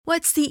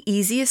What's the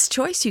easiest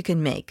choice you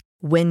can make?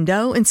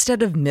 Window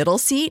instead of middle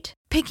seat?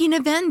 Picking a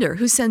vendor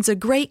who sends a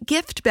great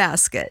gift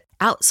basket?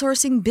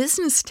 Outsourcing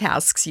business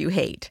tasks you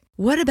hate?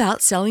 What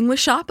about selling with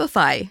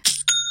Shopify?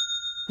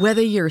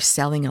 Whether you're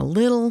selling a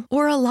little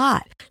or a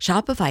lot,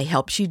 Shopify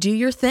helps you do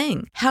your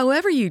thing,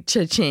 however you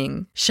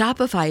cha-ching.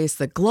 Shopify is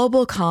the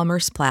global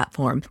commerce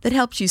platform that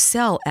helps you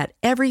sell at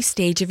every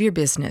stage of your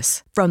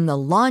business. From the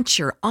launch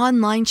your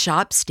online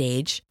shop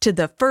stage to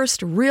the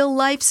first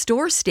real-life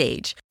store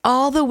stage,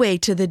 all the way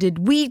to the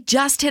did we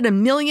just hit a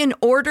million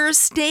orders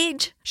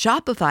stage.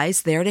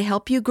 Shopify's there to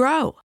help you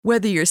grow.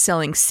 Whether you're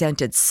selling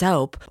scented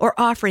soap or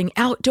offering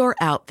outdoor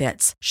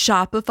outfits,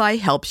 Shopify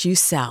helps you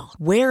sell.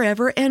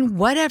 Wherever and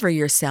whatever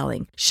you're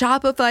selling,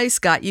 Shopify's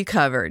got you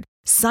covered.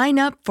 Sign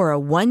up for a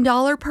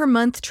 $1 per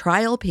month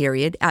trial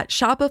period at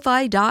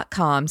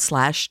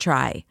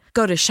shopify.com/try.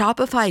 Go to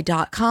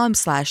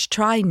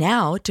shopify.com/try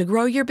now to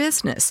grow your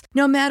business,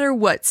 no matter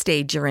what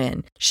stage you're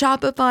in.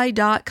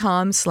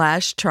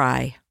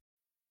 Shopify.com/try.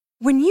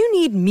 When you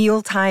need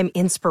mealtime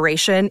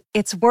inspiration,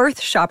 it's worth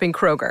shopping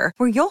Kroger,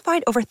 where you'll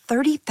find over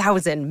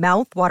 30,000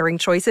 mouth-watering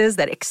choices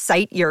that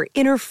excite your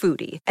inner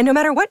foodie. And no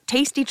matter what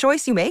tasty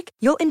choice you make,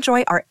 you'll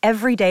enjoy our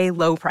everyday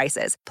low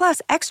prices,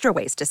 plus extra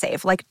ways to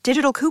save, like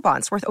digital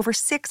coupons worth over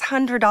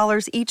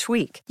 $600 each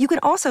week. You can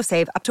also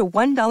save up to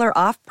 $1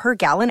 off per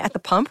gallon at the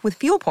pump with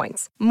fuel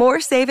points.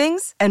 More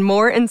savings and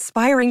more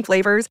inspiring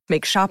flavors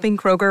make shopping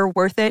Kroger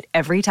worth it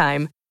every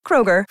time.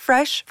 Kroger,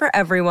 fresh for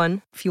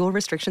everyone. Fuel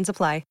restrictions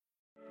apply.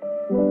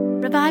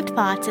 Revived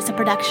Thoughts is a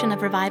production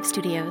of Revive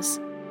Studios.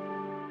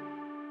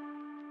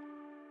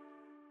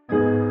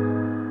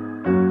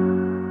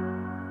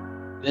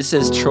 This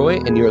is Troy,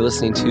 and you're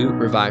listening to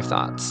Revive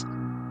Thoughts.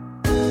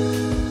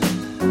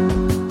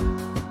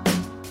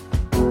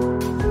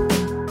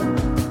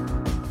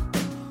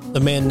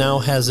 The man now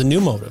has a new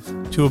motive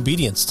to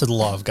obedience to the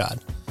law of God.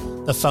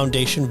 The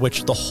foundation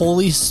which the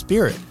Holy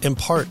Spirit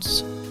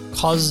imparts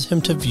causes him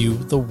to view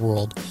the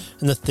world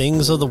and the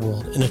things of the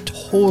world in a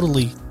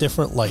totally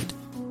different light.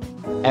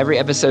 Every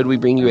episode, we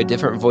bring you a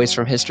different voice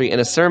from history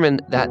and a sermon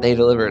that they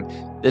delivered.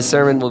 This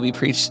sermon will be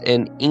preached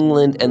in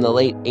England in the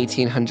late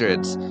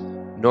 1800s.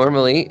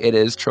 Normally, it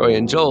is Troy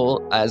and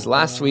Joel, as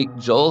last week,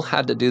 Joel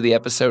had to do the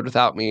episode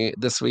without me.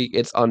 This week,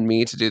 it's on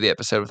me to do the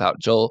episode without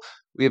Joel.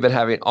 We've been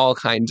having all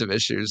kinds of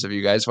issues. If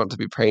you guys want to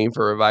be praying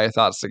for Revive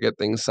Thoughts to get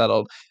things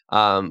settled,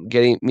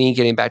 getting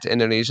back to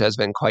Indonesia has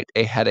been quite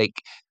a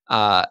headache.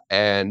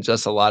 And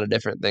just a lot of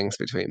different things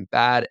between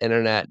bad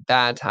internet,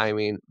 bad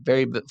timing,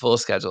 very full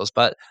schedules.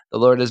 But the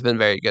Lord has been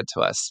very good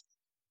to us.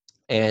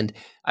 And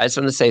I just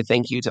want to say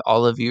thank you to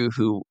all of you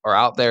who are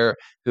out there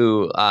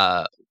who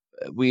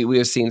we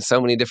have seen so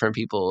many different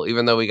people.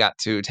 Even though we got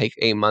to take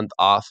a month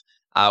off,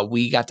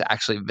 we got to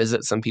actually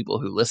visit some people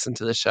who listened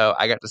to the show.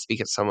 I got to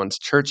speak at someone's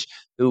church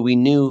who we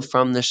knew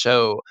from the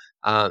show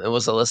and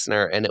was a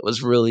listener, and it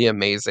was really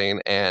amazing.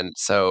 And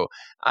so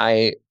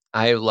I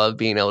love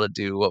being able to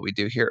do what we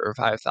do here at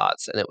Revive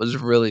Thoughts, and it was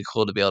really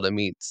cool to be able to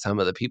meet some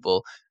of the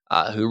people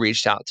who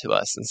reached out to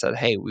us and said,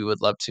 hey, we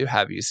would love to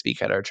have you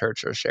speak at our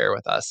church or share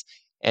with us.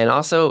 And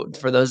also,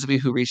 for those of you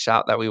who reached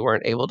out that we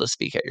weren't able to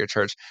speak at your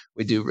church,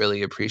 we do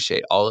really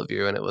appreciate all of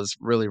you, and it was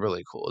really,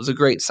 really cool. It was a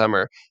great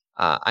summer.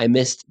 I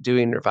missed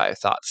doing Revive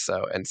Thoughts,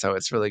 so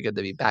it's really good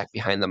to be back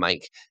behind the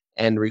mic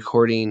and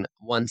recording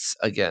once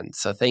again.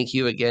 So thank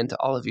you again to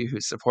all of you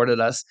who supported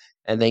us.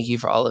 And thank you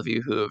for all of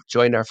you who have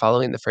joined our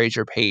Following the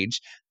Fraser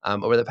page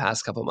over the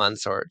past couple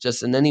months, or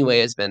just in any way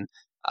has been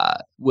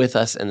with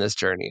us in this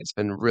journey. It's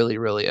been really,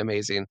 really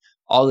amazing,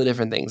 all the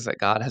different things that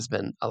God has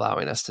been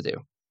allowing us to do.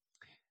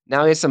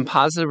 Now we have some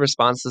positive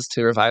responses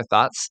to Revive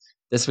Thoughts.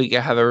 This week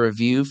I have a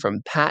review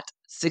from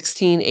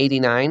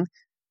Pat1689.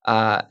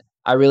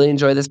 I really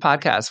enjoy this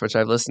podcast, which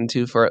I've listened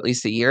to for at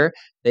least a year.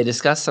 They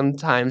discuss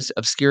sometimes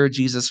obscure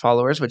Jesus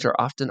followers, which are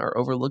often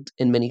overlooked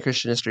in many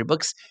Christian history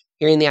books.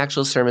 Hearing the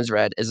actual sermons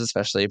read is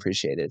especially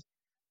appreciated.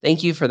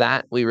 Thank you for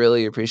that. We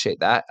really appreciate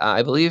that.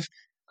 I believe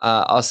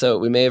also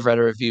we may have read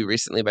a review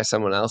recently by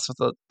someone else with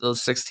the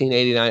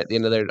 1689 at the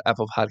end of their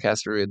Apple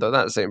Podcast review. They're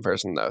not the same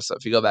person, though. So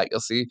if you go back,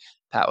 you'll see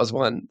Pat was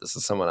one. This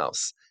is someone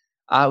else.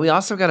 We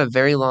also got a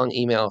very long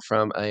email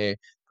from a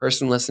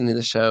person listening to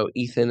the show,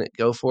 Ethan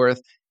Goforth.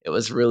 It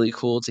was really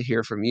cool to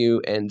hear from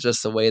you, and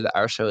just the way that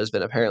our show has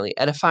been apparently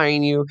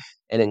edifying you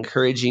and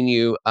encouraging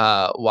you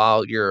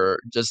while you're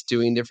just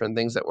doing different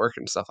things at work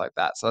and stuff like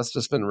that. So that's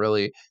just been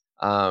really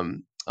a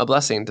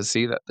blessing to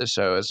see that this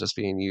show is just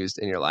being used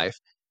in your life.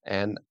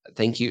 And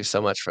thank you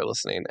so much for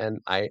listening. And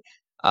I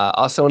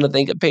also want to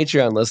thank a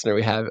Patreon listener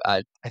we have.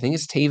 I think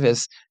it's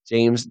Tavis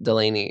James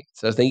Delaney.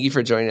 So thank you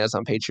for joining us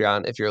on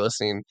Patreon. If you're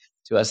listening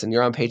to us and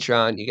you're on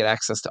Patreon, you get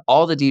access to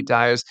all the deep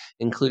dives,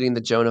 including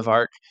the Joan of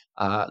Arc,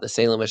 the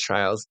Salem Witch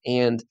Trials,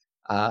 and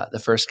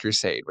the First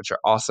Crusade, which are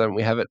awesome.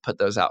 We haven't put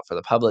those out for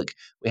the public.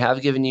 We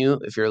have given you,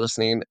 if you're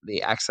listening,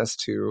 the access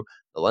to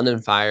the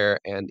London Fire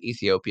and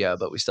Ethiopia,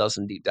 but we still have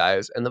some deep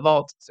dives in the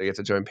vault, so you have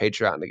to join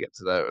Patreon to get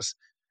to those.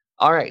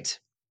 All right.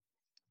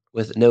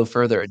 With no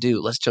further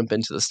ado, let's jump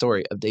into the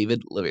story of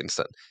David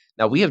Livingstone.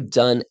 Now, we have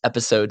done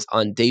episodes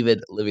on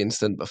David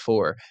Livingstone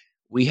before.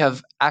 We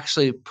have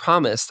actually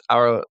promised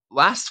our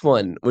last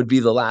one would be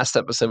the last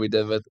episode we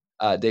did with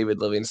David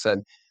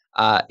Livingstone.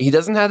 He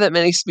doesn't have that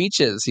many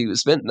speeches. He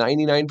spent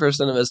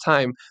 99% of his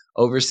time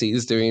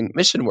overseas doing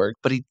mission work,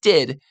 but he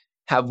did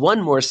have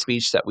one more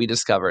speech that we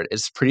discovered.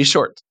 It's pretty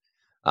short.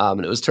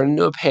 And it was turned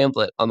into a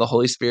pamphlet on the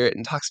Holy Spirit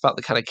and talks about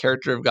the kind of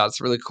character of God.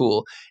 It's really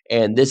cool.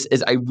 And this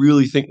is, I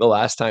really think, the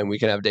last time we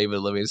can have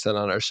David Livingstone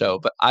on our show.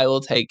 But I will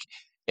take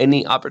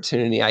any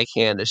opportunity I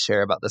can to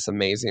share about this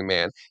amazing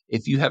man.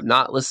 If you have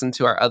not listened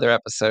to our other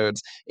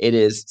episodes, it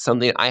is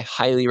something I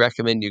highly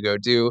recommend you go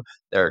do.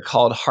 They're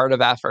called Heart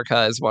of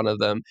Africa is one of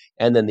them.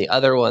 And then the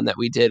other one that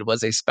we did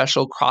was a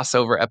special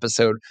crossover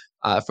episode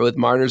for with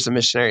Martyrs and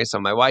Missionaries. So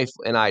my wife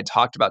and I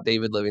talked about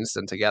David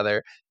Livingstone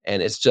together,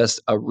 and it's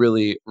just a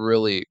really,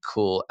 really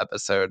cool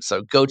episode.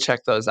 So go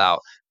check those out.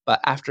 But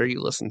after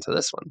you listen to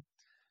this one.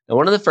 Now,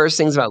 one of the first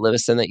things about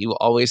Livingstone that you will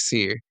always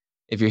see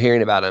if you're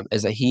hearing about him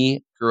is that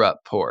he grew up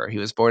poor. He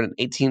was born in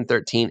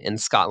 1813 in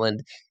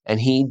Scotland, and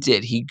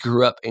he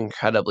grew up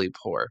incredibly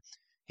poor.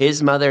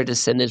 His mother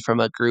descended from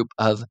a group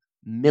of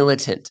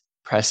militant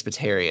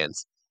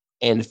Presbyterians,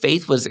 and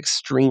faith was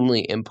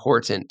extremely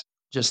important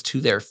just to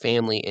their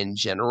family in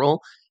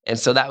general. And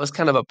so that was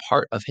kind of a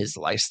part of his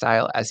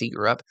lifestyle as he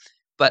grew up.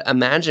 But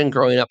imagine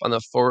growing up on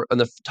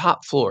the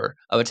top floor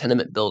of a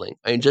tenement building.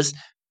 I mean, just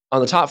on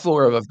the top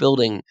floor of a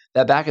building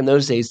that back in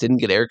those days didn't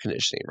get air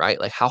conditioning,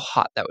 right? Like how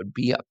hot that would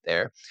be up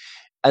there.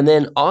 And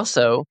then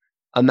also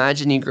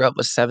imagine you grew up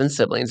with 7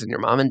 siblings and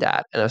your mom and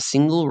dad in a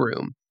single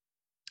room,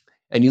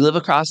 and you live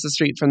across the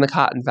street from the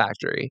cotton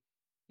factory.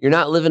 You're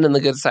not living in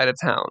the good side of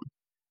town.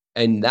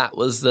 And that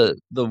was the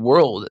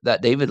world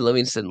that David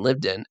Livingstone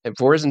lived in and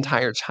for his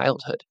entire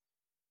childhood.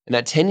 And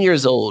at 10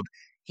 years old,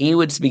 he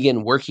would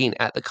begin working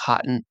at the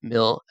cotton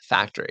mill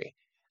factory.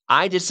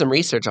 I did some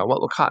research on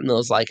what were cotton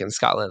mills like in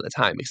Scotland at the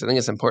time, because I think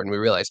it's important we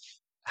realize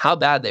how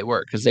bad they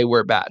were, because they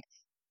were bad.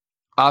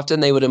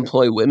 Often they would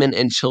employ women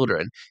and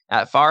children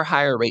at far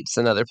higher rates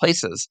than other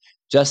places.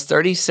 Just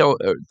 30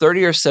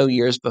 or so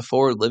years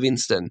before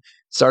Livingstone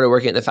started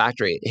working at the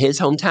factory, his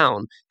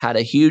hometown had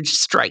a huge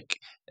strike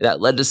that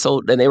led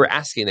to and they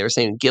were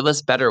saying, give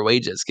us better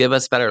wages, give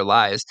us better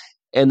lives.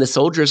 And the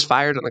soldiers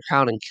fired on the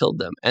crowd and killed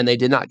them, and they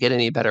did not get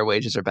any better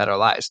wages or better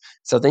lives.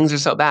 So things are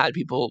so bad.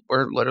 People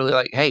were literally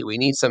like, hey, we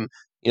need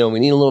we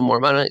need a little more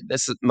money.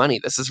 This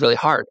is really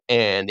hard.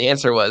 And the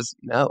answer was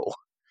no.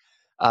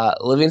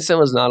 Livingstone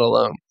was not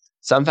alone.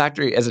 Some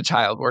factories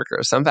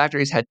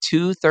had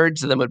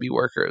 2/3 of them would be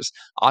workers.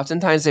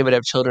 Oftentimes they would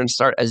have children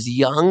start as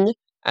young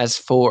as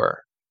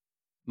 4.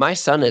 My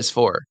son is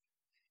 4.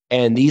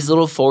 And these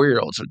little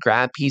 4-year-olds would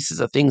grab pieces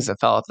of things that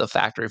fell off the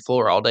factory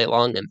floor all day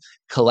long and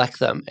collect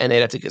them. And they'd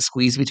have to get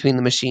squeezed between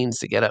the machines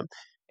to get them.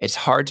 It's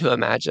hard to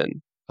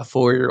imagine a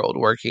 4-year-old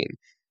working.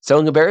 So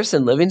in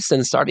comparison,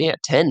 Livingstone starting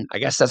at 10, I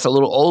guess that's a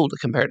little old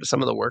compared to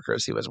some of the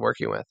workers he was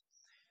working with.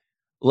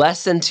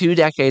 Less than 2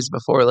 decades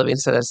before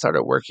Livingstone had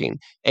started working,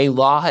 a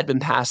law had been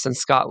passed in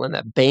Scotland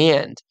that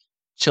banned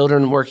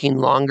children working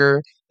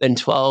longer than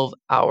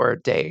 12-hour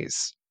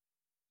days.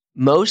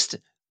 Most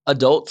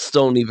adults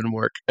don't even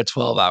work a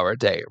 12-hour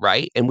day,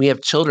 right? And we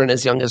have children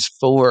as young as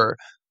 4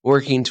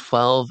 working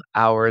 12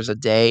 hours a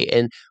day.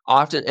 And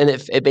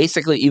if it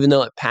basically, even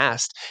though it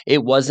passed,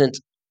 it wasn't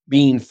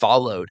being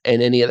followed in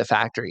any of the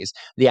factories.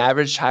 The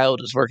average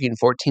child was working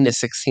 14 to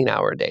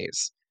 16-hour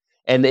days.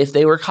 And if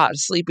they were caught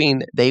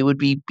sleeping, they would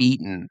be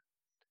beaten.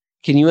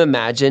 Can you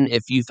imagine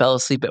if you fell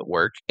asleep at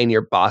work and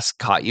your boss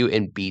caught you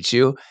and beat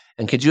you?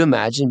 And could you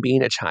imagine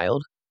being a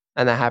child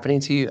and that happening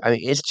to you? I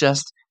mean, it's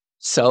just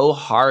so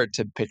hard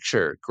to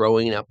picture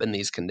growing up in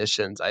these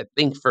conditions. I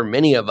think for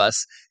many of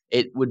us,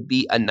 it would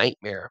be a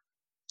nightmare.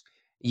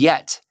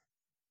 Yet,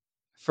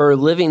 for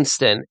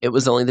Livingstone, it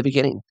was only the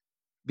beginning,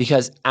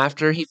 because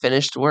after he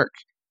finished work,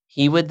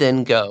 he would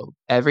then go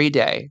every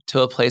day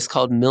to a place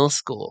called mill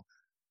school,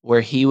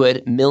 where he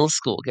would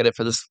get it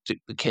for the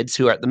kids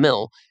who are at the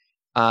mill.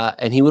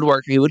 And he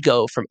would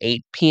go from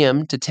 8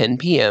 p.m. to 10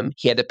 p.m.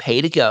 He had to pay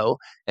to go,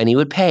 and he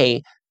would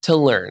pay to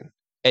learn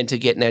and to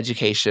get an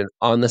education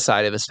on the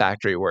side of his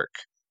factory work.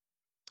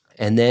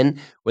 And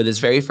then with his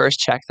very first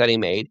check that he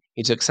made,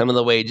 he took some of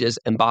the wages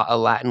and bought a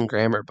Latin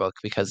grammar book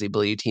because he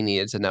believed he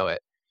needed to know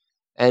it.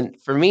 And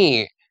for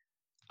me,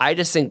 I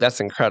just think that's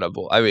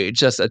incredible. I mean,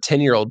 just a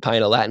 10-year-old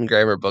buying a Latin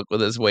grammar book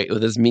with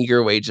his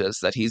meager wages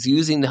that he's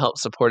using to help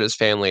support his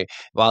family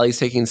while he's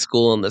taking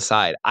school on the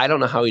side. I don't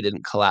know how he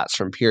didn't collapse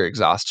from pure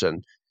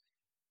exhaustion.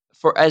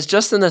 As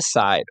just an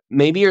aside,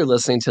 maybe you're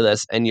listening to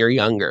this and you're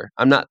younger.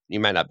 You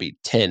might not be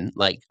 10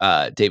 like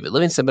David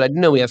Livingstone, but I do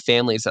know we have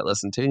families that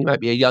listen to, and you might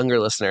be a younger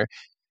listener.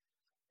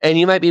 And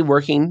you might be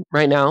working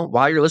right now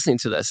while you're listening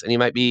to this, and you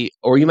might be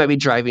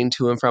driving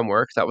to and from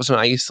work. That was when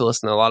I used to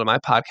listen to a lot of my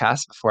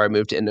podcasts before I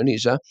moved to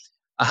Indonesia.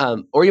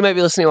 Or you might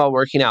be listening while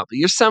working out, but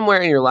you're somewhere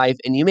in your life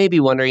and you may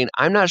be wondering,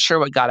 I'm not sure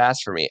what God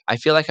asked for me. I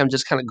feel like I'm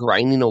just kind of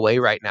grinding away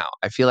right now.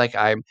 I feel like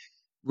I'm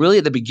really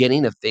at the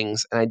beginning of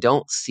things and I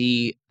don't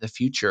see the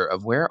future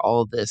of where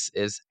all this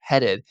is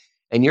headed.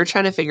 and you're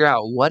trying to figure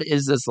out what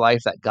is this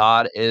life that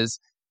God is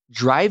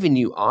driving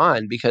you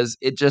on, because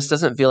it just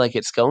doesn't feel like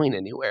it's going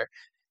anywhere.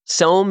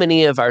 So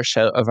many of our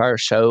show,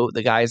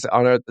 the guys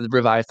on the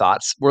Revived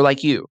Thoughts, were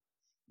like you.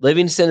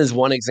 Livingstone is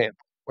one example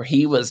where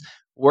he was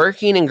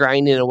working and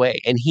grinding away,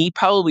 and he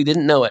probably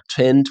didn't know at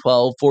 10,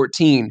 12,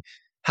 14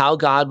 how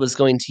God was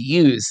going to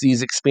use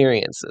these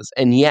experiences.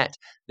 And yet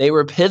they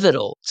were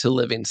pivotal to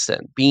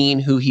Livingstone being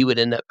who he would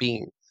end up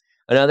being.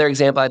 Another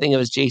example, I think it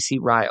was J.C.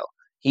 Ryle.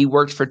 He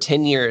worked for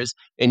 10 years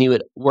and he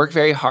would work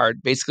very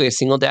hard, basically a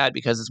single dad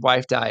because his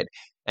wife died.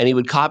 And he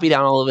would copy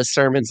down all of his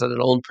sermons on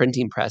an old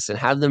printing press and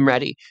have them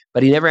ready.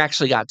 But he never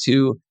actually got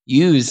to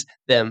use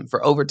them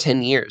for over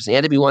 10 years. And he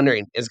had to be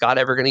wondering, is God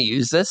ever going to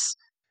use this?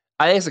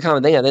 I think it's a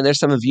common thing. I think there's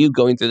some of you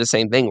going through the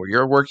same thing where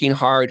you're working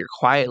hard, you're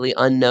quietly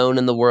unknown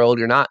in the world,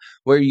 you're not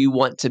where you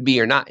want to be,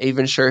 you're not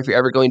even sure if you're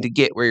ever going to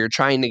get where you're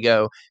trying to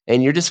go.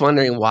 And you're just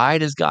wondering, why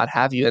does God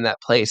have you in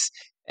that place?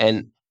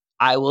 And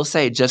I will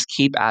say, just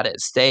keep at it.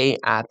 Stay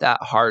at that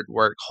hard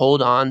work.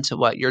 Hold on to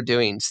what you're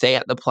doing. Stay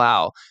at the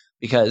plow,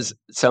 because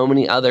so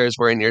many others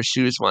were in your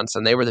shoes once,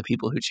 and they were the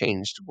people who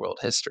changed world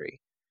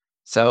history.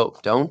 So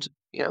don't,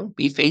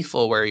 be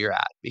faithful where you're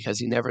at, because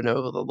you never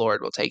know where the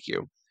Lord will take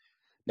you.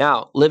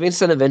 Now,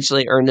 Livingstone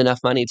eventually earned enough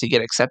money to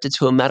get accepted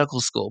to a medical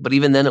school, but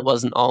even then it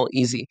wasn't all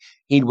easy.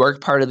 He'd work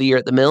part of the year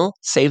at the mill,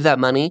 save that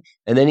money,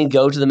 and then he'd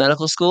go to the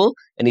medical school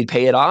and he'd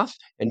pay it off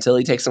until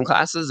he'd take some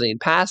classes and he'd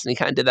pass, and he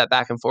kind of did that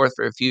back and forth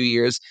for a few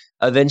years.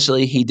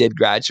 Eventually, he did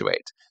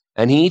graduate.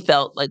 And he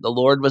felt like the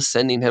Lord was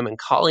sending him and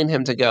calling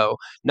him to go,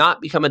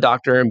 not become a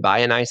doctor and buy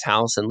a nice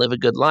house and live a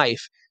good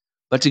life,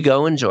 but to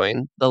go and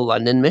join the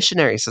London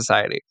Missionary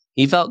Society.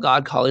 He felt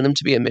God calling him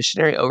to be a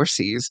missionary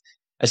overseas,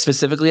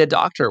 specifically a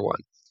doctor one.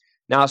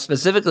 Now,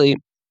 specifically,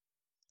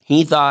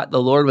 he thought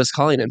the Lord was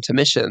calling him to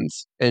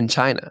missions in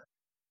China.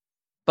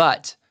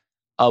 But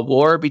a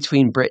war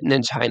between Britain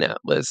and China,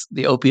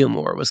 the Opium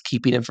War, was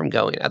keeping him from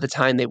going. At the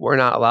time, they were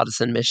not allowed to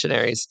send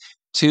missionaries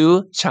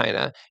to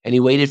China, and he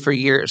waited for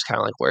years, kind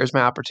of like, where's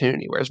my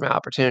opportunity? Where's my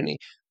opportunity?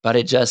 But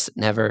it just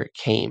never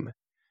came.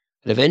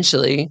 And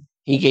eventually,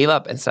 he gave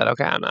up and said,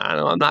 okay, I'm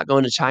not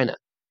going to China.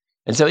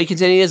 And so he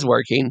continued his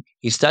working.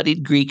 He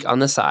studied Greek on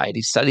the side.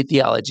 He studied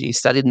theology. He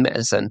studied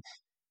medicine.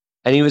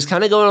 And he was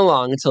kind of going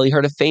along until he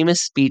heard a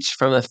famous speech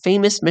from a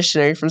famous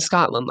missionary from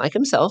Scotland, like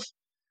himself,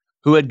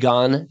 who had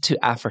gone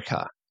to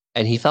Africa.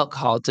 And he felt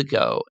called to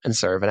go and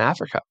serve in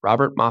Africa,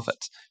 Robert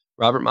Moffat.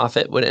 Robert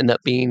Moffat would end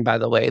up being, by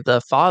the way,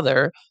 the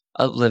father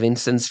of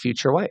Livingstone's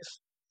future wife.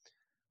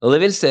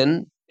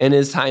 Livingstone, in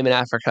his time in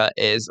Africa,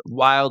 is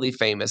wildly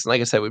famous. And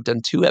like I said, we've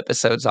done 2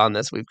 episodes on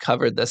this. We've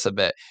covered this a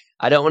bit.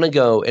 I don't want to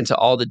go into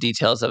all the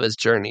details of his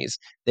journeys.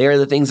 They are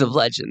the things of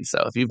legend. So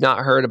if you've not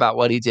heard about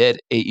what he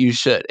did, you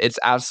should. It's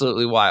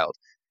absolutely wild.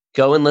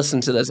 Go and listen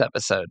to those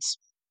episodes.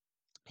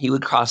 He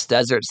would cross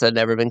deserts that had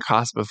never been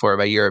crossed before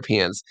by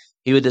Europeans.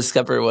 He would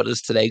discover what is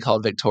today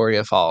called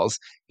Victoria Falls.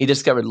 He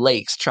discovered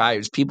lakes,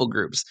 tribes, people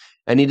groups,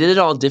 and he did it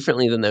all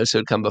differently than those who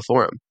had come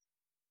before him.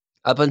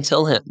 Up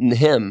until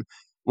him,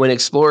 when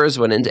explorers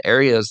went into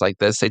areas like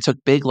this, they took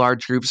big,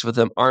 large groups with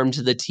them, armed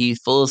to the teeth,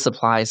 full of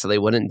supplies so they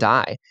wouldn't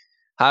die.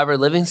 However,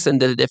 Livingstone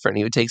did it different.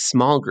 He would take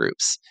small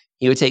groups.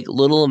 He would take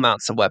little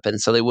amounts of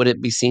weapons so they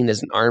wouldn't be seen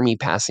as an army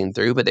passing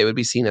through, but they would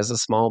be seen as a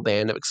small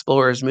band of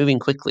explorers moving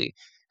quickly.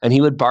 And he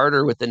would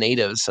barter with the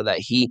natives so that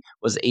he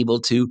was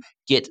able to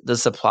get the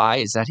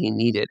supplies that he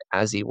needed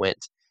as he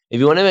went. If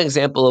you want an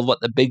example of what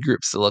the big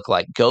groups look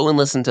like, go and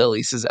listen to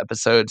Elisa's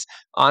episodes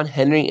on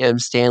Henry M.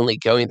 Stanley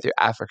going through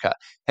Africa.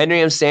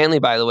 Henry M. Stanley,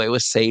 by the way,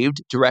 was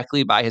saved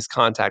directly by his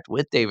contact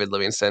with David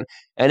Livingstone,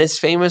 and is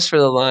famous for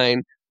the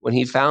line when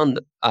he found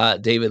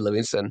David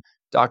Livingstone,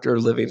 Dr.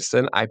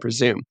 Livingstone, I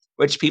presume,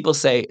 which people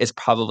say is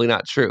probably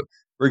not true.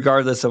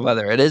 Regardless of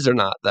whether it is or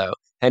not, though,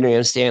 Henry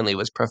M. Stanley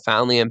was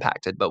profoundly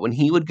impacted. But when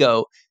he would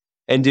go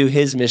and do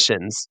his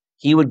missions,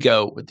 he would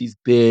go with these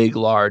big,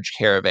 large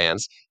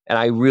caravans. And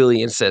I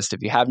really insist,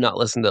 if you have not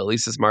listened to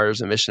Elisa's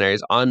Martyrs and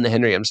Missionaries on the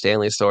Henry M.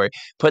 Stanley story,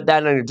 put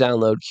that on your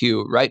download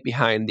queue right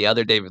behind the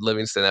other David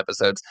Livingstone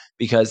episodes,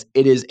 because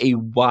it is a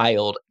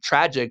wild,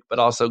 tragic, but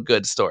also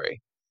good story.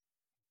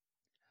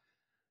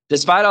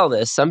 Despite all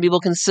this, some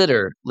people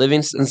consider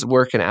Livingstone's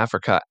work in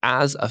Africa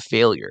as a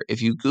failure. If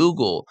you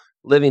Google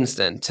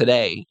Livingstone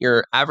today,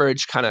 your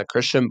average kind of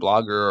Christian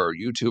blogger or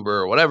YouTuber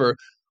or whatever,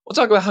 we'll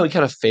talk about how he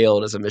kind of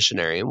failed as a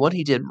missionary and what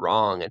he did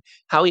wrong and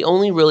how he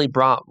only really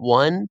brought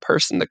one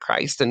person to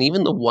Christ. And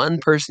even the one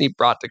person he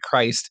brought to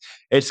Christ,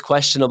 it's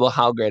questionable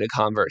how great a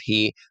convert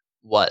he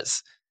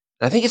was.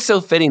 And I think it's so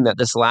fitting that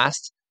this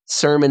last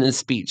sermon and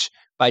speech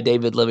by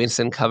David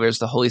Livingstone covers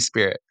the Holy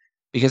Spirit,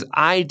 because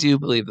I do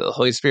believe that the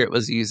Holy Spirit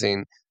was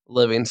using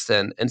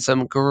Livingstone in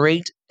some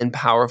great and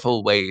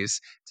powerful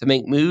ways to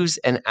make moves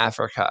in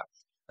Africa.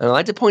 And I'd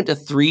like to point to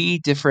 3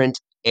 different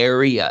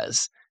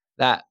areas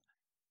that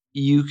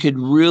you could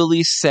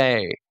really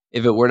say,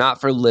 if it were not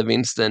for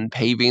Livingstone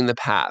paving the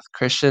path,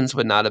 Christians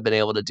would not have been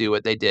able to do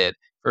what they did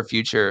for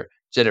future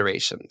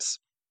generations.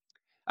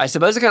 I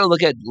suppose I kind of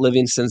look at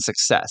Livingstone's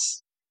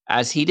success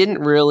as he didn't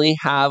really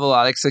have a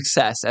lot of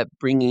success at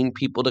bringing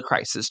people to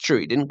Christ. It's true,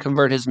 he didn't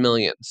convert his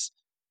millions.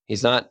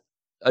 He's not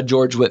a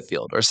George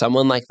Whitefield or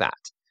someone like that.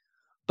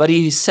 But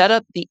he set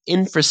up the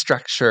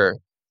infrastructure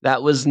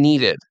that was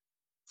needed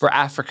for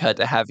Africa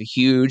to have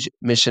huge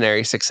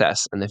missionary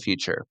success in the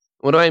future.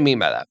 What do I mean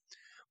by that?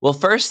 Well,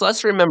 first,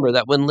 let's remember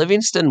that when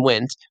Livingstone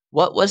went,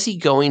 what was he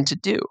going to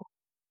do?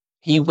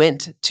 He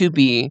went to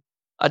be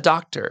a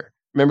doctor.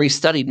 Remember, he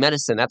studied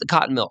medicine at the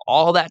cotton mill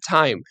all that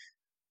time,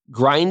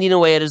 grinding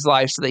away at his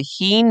life so that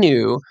he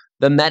knew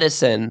the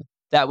medicine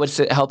that would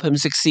help him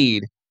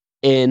succeed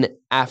in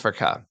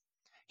Africa.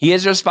 He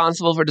is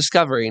responsible for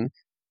discovering,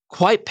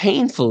 quite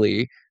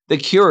painfully, the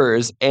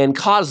cures and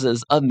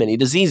causes of many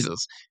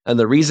diseases. And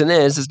the reason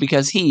is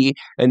because he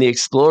and the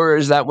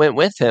explorers that went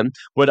with him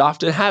would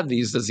often have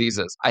these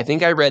diseases. I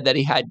think I read that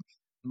he had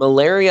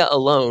malaria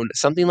alone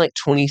something like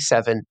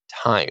 27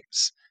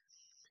 times.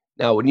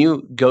 Now, when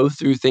you go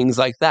through things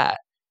like that,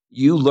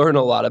 you learn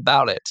a lot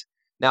about it.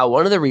 Now,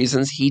 one of the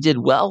reasons he did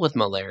well with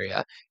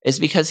malaria is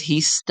because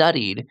he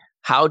studied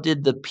how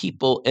did the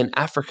people in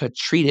Africa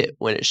treat it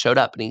when it showed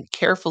up, and he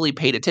carefully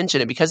paid attention.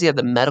 And because he had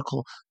the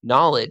medical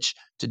knowledge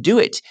to do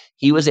it,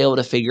 he was able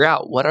to figure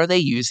out what are they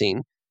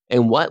using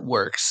and what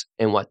works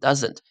and what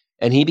doesn't.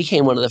 And he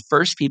became one of the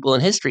first people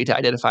in history to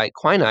identify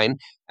quinine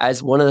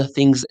as one of the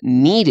things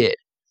needed.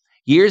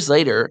 Years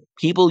later,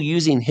 people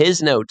using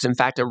his notes, in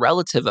fact, a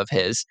relative of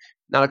his,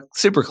 not a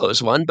super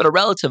close one, but a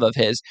relative of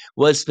his,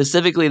 was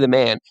specifically the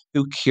man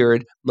who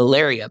cured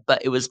malaria.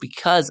 But it was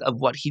because of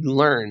what he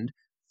learned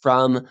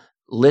from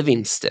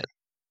Livingstone.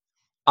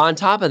 On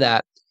top of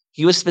that,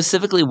 he was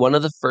specifically one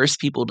of the first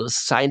people to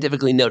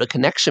scientifically note a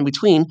connection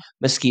between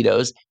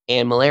mosquitoes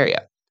and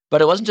malaria.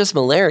 But it wasn't just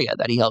malaria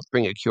that he helped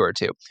bring a cure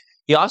to.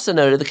 He also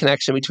noted the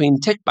connection between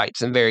tick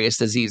bites and various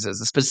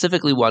diseases,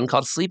 specifically one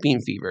called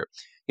sleeping fever.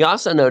 He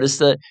also noticed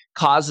the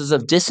causes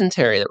of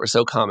dysentery that were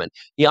so common.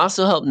 He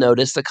also helped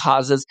notice the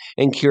causes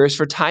and cures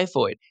for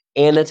typhoid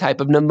and a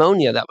type of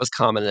pneumonia that was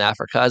common in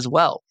Africa as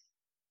well.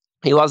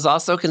 He was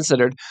also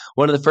considered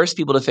one of the first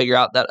people to figure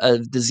out that a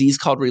disease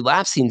called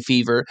relapsing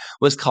fever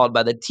was caused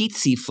by the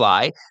tsetse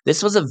fly.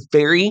 This was a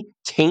very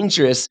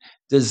dangerous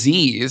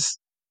disease.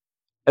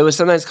 It was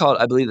sometimes called,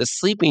 I believe, the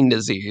sleeping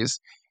disease,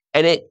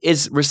 and it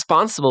is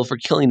responsible for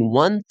killing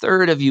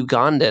 1/3 of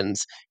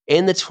Ugandans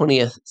in the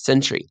 20th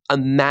century.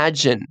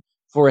 Imagine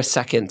for a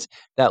second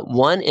that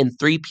 1 in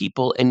 3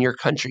 people in your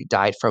country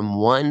died from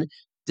one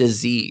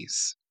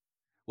disease.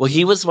 Well,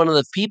 he was one of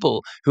the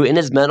people who, in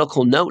his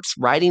medical notes,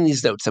 writing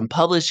these notes and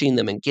publishing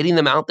them and getting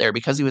them out there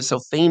because he was so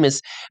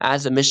famous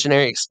as a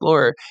missionary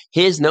explorer,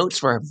 his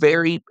notes were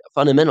very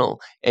fundamental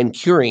in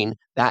curing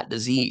that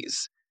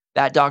disease.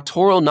 That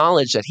doctoral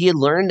knowledge that he had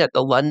learned at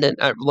the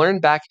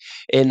learned back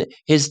in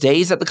his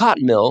days at the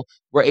cotton mill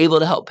were able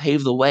to help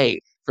pave the way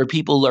for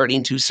people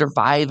learning to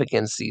survive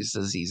against these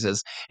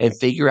diseases and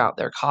figure out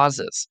their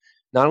causes.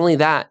 Not only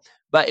that,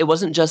 but it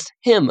wasn't just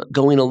him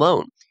going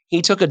alone.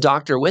 He took a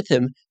doctor with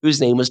him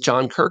whose name was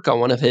John Kirk on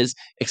one of his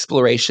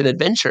exploration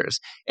adventures.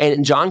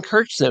 And John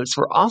Kirk's notes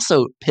were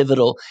also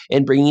pivotal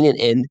in bringing an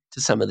end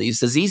to some of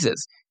these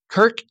diseases.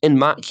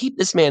 Keep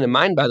this man in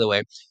mind, by the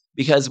way,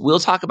 because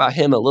we'll talk about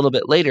him a little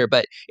bit later,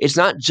 but it's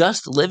not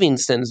just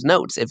Livingstone's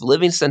notes. If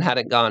Livingstone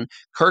hadn't gone,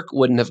 Kirk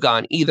wouldn't have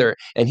gone either.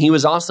 And he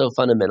was also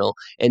fundamental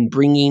in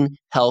bringing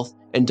health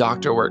and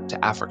doctor work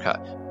to Africa.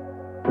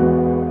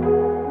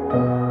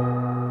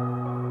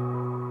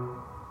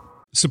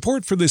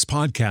 Support for this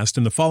podcast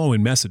and the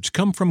following message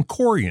come from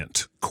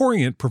Corient.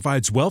 Corient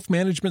provides wealth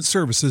management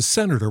services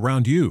centered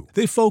around you.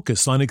 They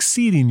focus on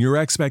exceeding your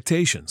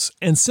expectations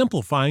and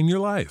simplifying your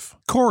life.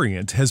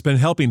 Corient has been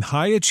helping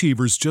high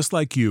achievers just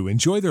like you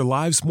enjoy their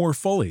lives more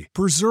fully,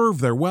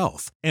 preserve their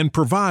wealth, and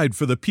provide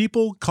for the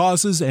people,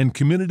 causes, and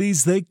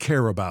communities they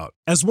care about.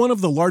 As one of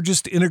the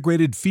largest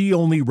integrated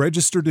fee-only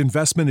registered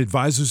investment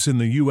advisors in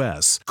the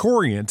U.S.,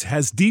 Corient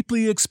has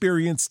deeply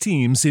experienced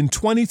teams in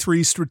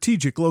 23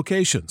 strategic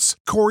locations.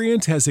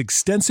 Corient has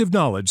extensive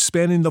knowledge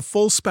spanning the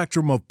full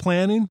spectrum of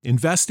planning,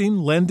 investing,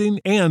 lending,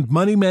 and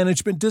money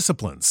management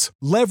disciplines.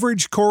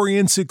 Leverage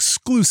Corient's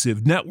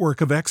exclusive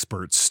network of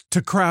experts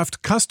to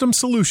craft custom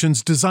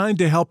solutions designed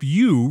to help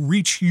you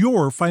reach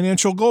your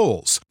financial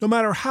goals, no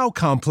matter how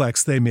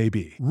complex they may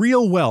be.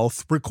 Real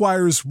wealth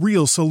requires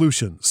real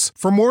solutions.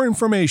 For more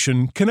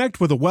information,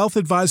 connect with a wealth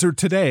advisor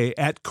today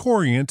at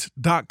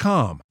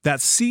Corient.com.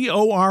 That's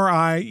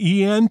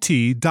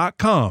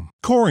Corient.com.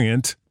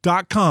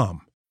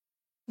 Corient.com.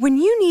 When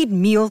you need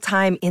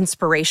mealtime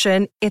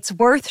inspiration, it's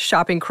worth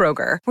shopping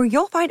Kroger, where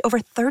you'll find over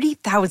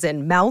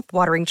 30,000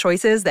 mouth-watering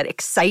choices that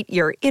excite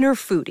your inner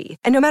foodie.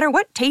 And no matter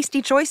what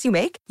tasty choice you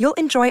make, you'll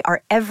enjoy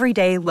our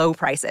everyday low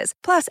prices,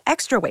 plus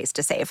extra ways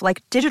to save,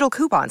 like digital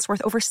coupons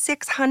worth over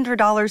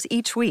 $600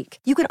 each week.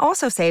 You can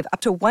also save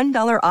up to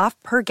 $1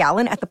 off per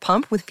gallon at the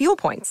pump with fuel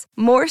points.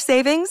 More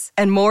savings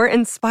and more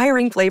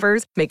inspiring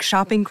flavors make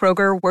shopping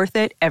Kroger worth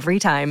it every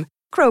time.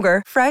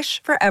 Kroger,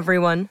 fresh for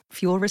everyone.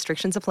 Fuel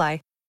restrictions apply.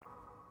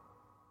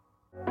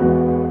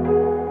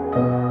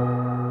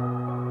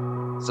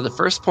 So the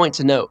first point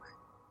to note,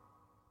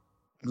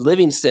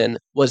 Livingstone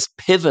was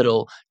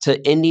pivotal to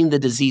ending the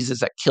diseases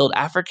that killed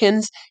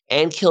Africans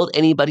and killed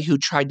anybody who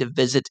tried to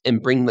visit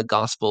and bring the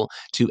gospel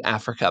to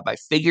Africa by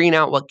figuring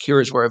out what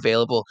cures were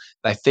available,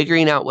 by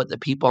figuring out what the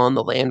people on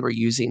the land were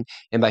using,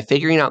 and by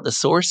figuring out the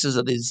sources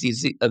of these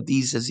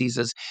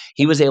diseases.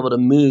 He was able to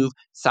move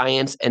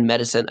science and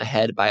medicine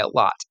ahead by a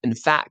lot. In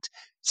fact,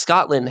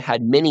 Scotland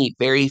had many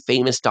very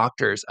famous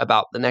doctors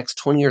about the next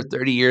 20 or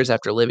 30 years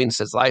after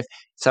Livingstone's life.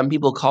 Some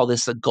people call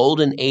this the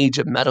golden age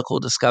of medical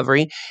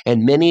discovery.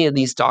 And many of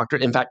these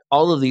doctors, in fact,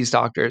 all of these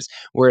doctors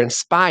were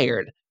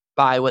inspired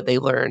by what they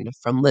learned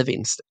from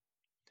Livingstone.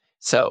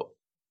 So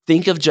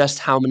think of just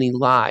how many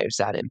lives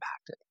that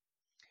impacted.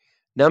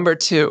 Number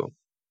two,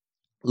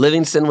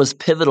 Livingstone was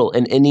pivotal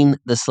in ending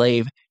the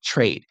slave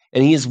trade,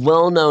 and he is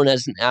well known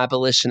as an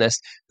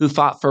abolitionist who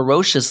fought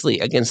ferociously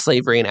against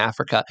slavery in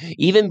Africa,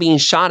 even being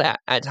shot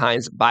at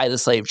times by the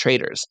slave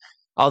traders.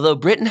 Although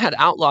Britain had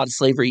outlawed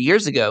slavery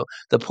years ago,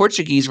 the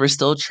Portuguese were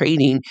still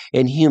trading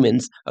in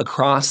humans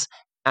across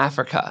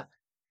Africa.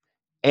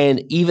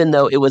 And even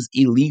though it was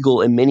illegal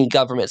and many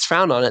governments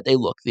frowned on it, they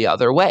looked the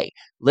other way.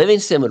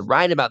 Livingstone would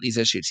write about these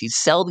issues. He'd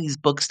sell these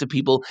books to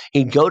people.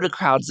 He'd go to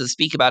crowds to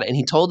speak about it. And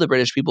he told the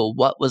British people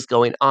what was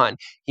going on.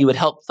 He would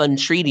help fund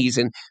treaties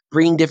and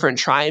bring different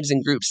tribes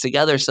and groups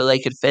together so they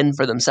could fend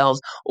for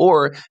themselves,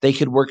 or they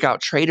could work out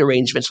trade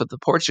arrangements with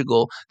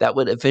Portugal that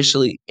would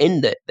officially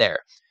end it there.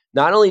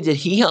 Not only did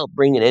he help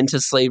bring an end to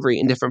slavery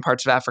in different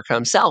parts of Africa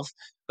himself,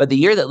 but the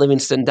year that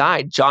Livingstone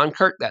died, John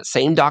Kirk, that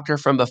same doctor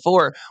from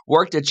before,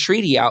 worked a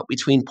treaty out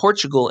between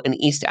Portugal and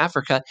East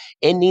Africa,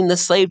 ending the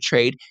slave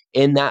trade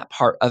in that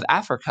part of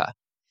Africa.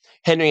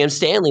 Henry M.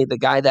 Stanley, the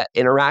guy that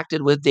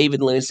interacted with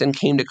David Livingstone,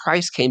 came to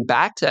Christ, came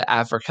back to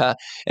Africa,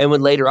 and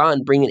would later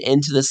on bring an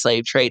end to the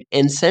slave trade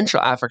in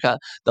Central Africa,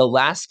 the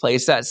last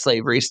place that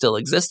slavery still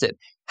existed.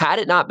 Had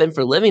it not been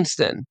for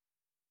Livingstone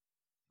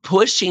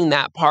pushing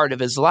that part of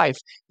his life,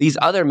 these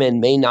other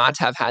men may not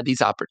have had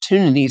these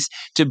opportunities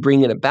to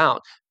bring it about.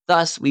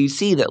 Thus, we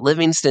see that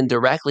Livingstone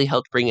directly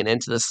helped bring an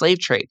end to the slave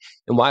trade.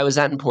 And why was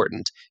that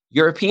important?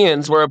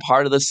 Europeans were a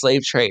part of the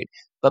slave trade,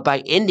 but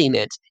by ending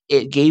it,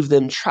 it gave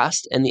them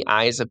trust in the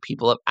eyes of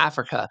people of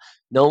Africa.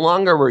 No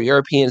longer were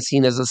Europeans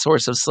seen as a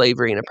source of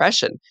slavery and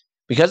oppression.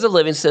 Because of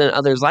Livingstone and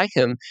others like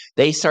him,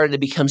 they started to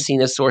become seen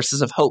as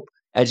sources of hope,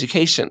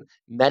 education,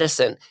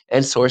 medicine,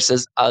 and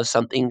sources of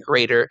something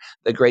greater,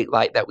 the great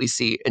light that we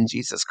see in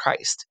Jesus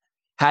Christ.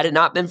 Had it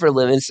not been for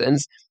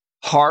Livingstone's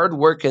hard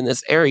work in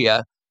this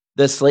area,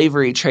 the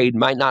slavery trade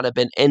might not have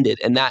been ended,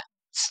 and that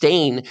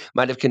stain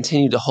might have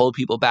continued to hold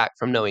people back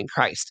from knowing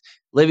Christ.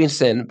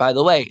 Livingstone, by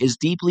the way, is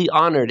deeply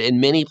honored in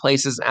many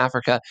places in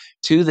Africa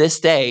to this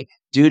day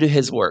due to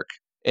his work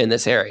in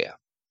this area.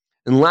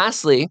 And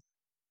lastly,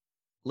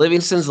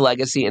 Livingstone's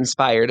legacy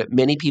inspired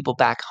many people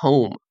back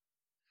home.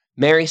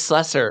 Mary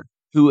Slessor,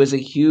 who is a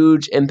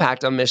huge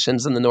impact on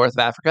missions in the north of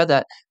Africa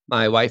that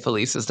my wife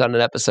Elise has done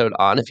an episode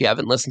on. If you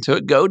haven't listened to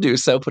it, go do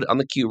so. Put it on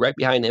the queue right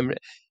behind him,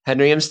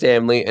 Henry M.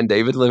 Stanley and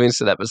David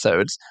Livingstone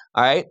episodes.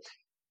 All right.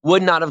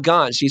 Would not have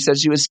gone. She said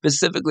she was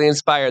specifically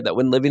inspired that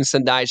when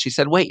Livingstone died, she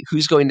said, wait,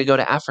 who's going to go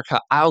to Africa?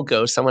 I'll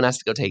go. Someone has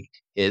to go take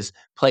his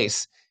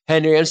place.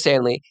 Henry M.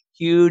 Stanley,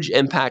 huge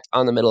impact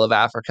on the middle of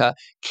Africa.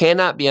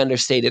 Cannot be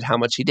understated how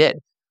much he did.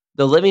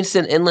 The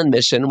Livingstone Inland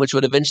Mission, which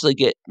would eventually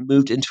get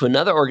moved into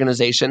another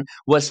organization,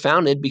 was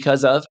founded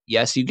because of,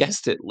 yes, you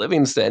guessed it,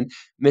 Livingstone,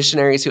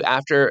 missionaries who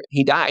after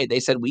he died,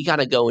 they said, we got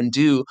to go and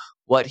do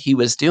what he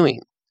was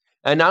doing.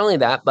 And not only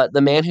that, but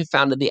the man who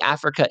founded the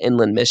Africa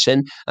Inland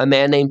Mission, a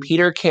man named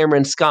Peter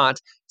Cameron Scott,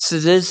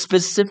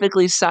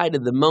 specifically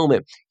cited the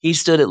moment he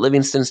stood at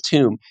Livingstone's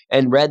tomb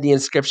and read the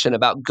inscription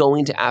about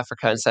going to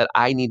Africa and said,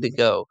 I need to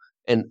go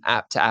to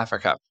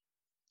Africa.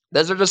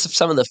 Those are just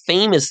some of the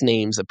famous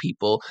names of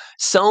people.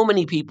 So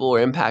many people were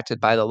impacted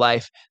by the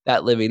life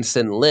that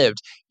Livingstone lived.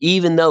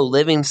 Even though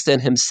Livingstone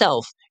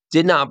himself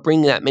did not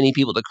bring that many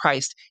people to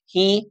Christ,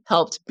 he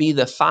helped be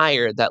the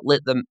fire that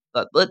lit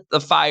the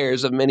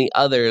fires of many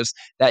others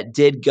that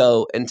did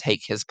go and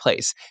take his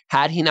place.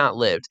 Had he not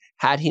lived,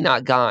 had he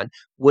not gone,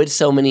 would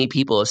so many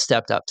people have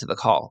stepped up to the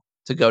call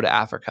to go to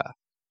Africa?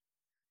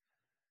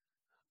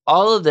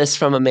 All of this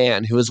from a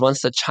man who was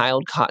once a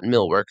child cotton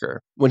mill worker.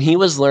 When he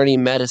was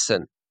learning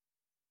medicine,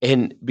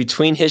 in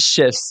between his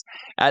shifts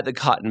at the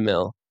cotton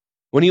mill,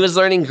 when he was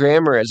learning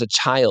grammar as a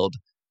child,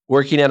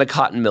 working at a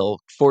cotton mill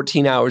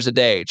 14 hours a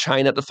day,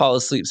 trying not to fall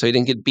asleep so he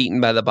didn't get beaten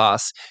by the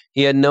boss,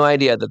 he had no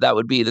idea that that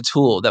would be the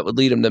tool that would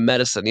lead him to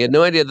medicine. He had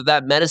no idea that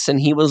that medicine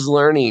he was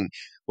learning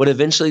would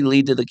eventually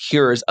lead to the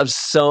cures of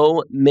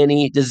so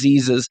many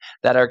diseases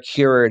that are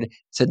cured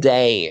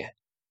today.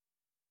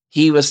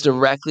 He was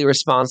directly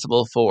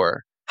responsible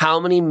for how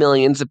many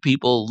millions of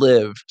people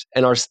lived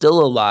and are still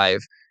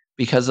alive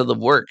because of the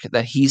work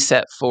that he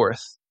set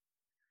forth.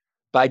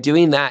 By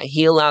doing that,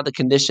 he allowed the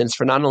conditions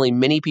for not only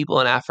many people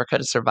in Africa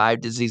to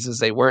survive diseases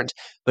they weren't,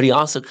 but he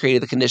also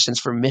created the conditions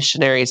for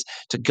missionaries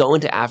to go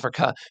into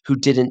Africa who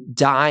didn't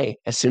die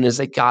as soon as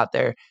they got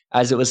there,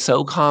 as it was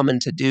so common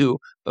to do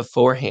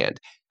beforehand.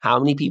 How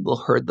many people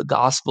heard the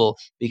gospel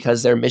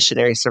because their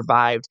missionaries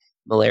survived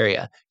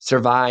malaria,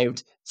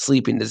 survived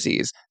sleeping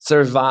disease,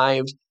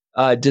 survived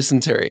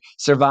dysentery,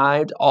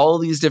 survived all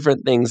these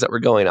different things that were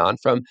going on,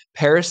 from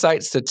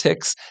parasites to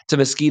ticks to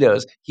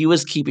mosquitoes. He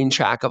was keeping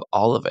track of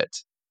all of it.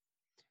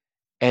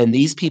 And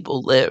these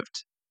people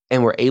lived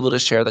and were able to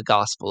share the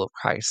gospel of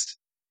Christ.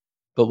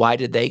 But why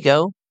did they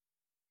go?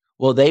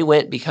 Well, they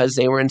went because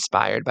they were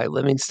inspired by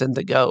Livingstone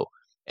to go.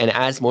 And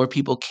as more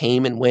people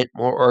came and went,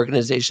 more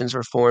organizations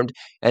were formed,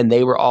 and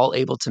they were all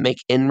able to make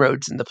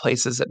inroads into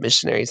places that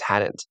missionaries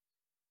hadn't.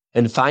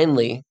 And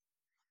finally,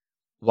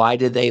 why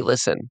did they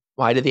listen?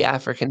 Why did the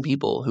African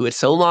people, who had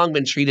so long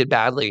been treated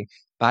badly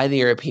by the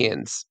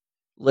Europeans,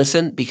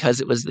 listen?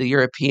 Because it was the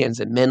Europeans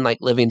and men like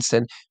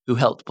Livingstone who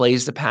helped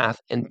blaze the path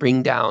and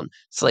bring down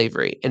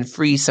slavery and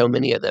free so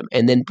many of them,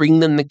 and then bring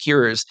them the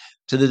cures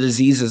to the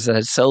diseases that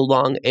had so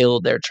long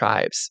ailed their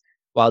tribes,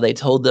 while they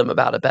told them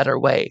about a better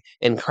way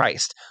in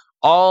Christ.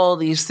 All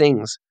these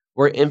things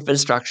were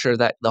infrastructure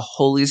that the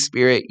Holy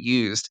Spirit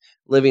used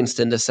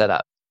Livingstone to set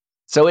up.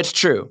 So it's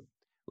true,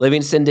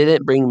 Livingstone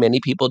didn't bring many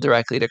people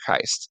directly to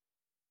Christ.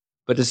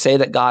 But to say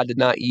that God did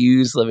not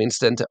use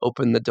Livingstone to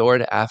open the door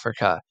to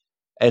Africa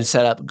and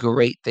set up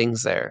great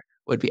things there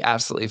would be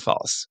absolutely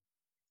false.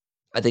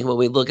 I think when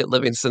we look at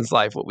Livingstone's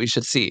life, what we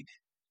should see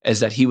is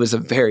that he was a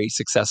very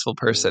successful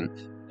person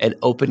in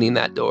opening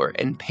that door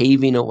and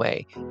paving a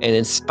way and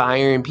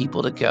inspiring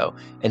people to go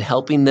and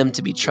helping them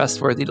to be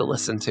trustworthy to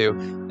listen to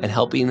and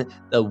helping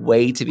the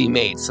way to be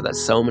made so that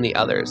so many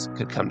others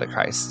could come to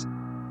Christ.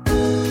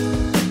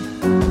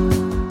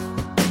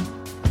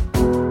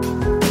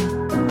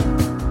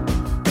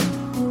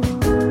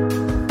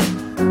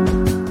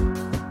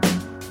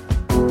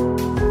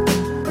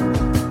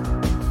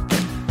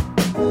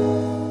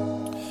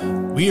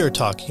 We are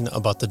talking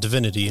about the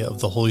divinity of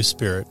the Holy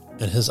Spirit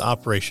and his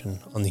operation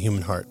on the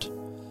human heart.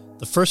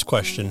 The first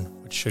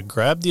question, which should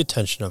grab the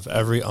attention of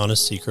every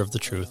honest seeker of the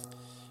truth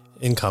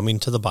in coming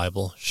to the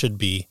Bible, should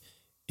be,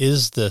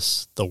 is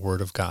this the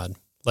Word of God?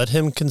 Let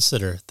him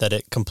consider that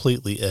it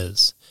completely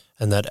is,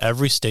 and that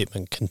every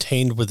statement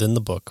contained within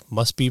the book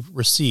must be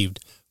received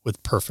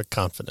with perfect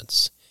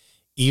confidence,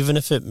 even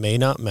if it may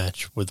not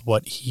match with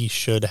what he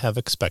should have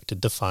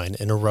expected to find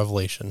in a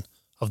revelation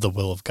of the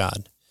will of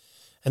God.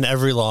 And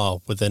every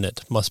law within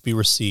it must be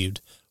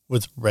received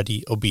with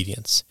ready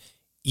obedience,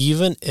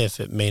 even if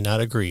it may not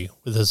agree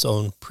with his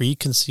own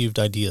preconceived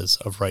ideas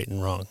of right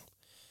and wrong.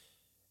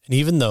 And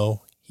even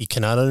though he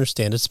cannot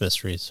understand its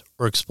mysteries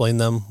or explain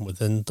them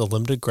within the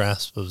limited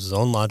grasp of his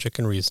own logic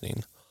and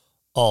reasoning,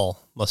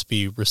 all must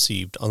be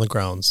received on the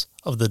grounds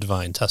of the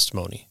divine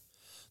testimony.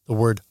 The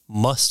word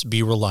must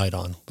be relied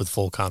on with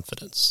full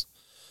confidence.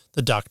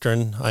 The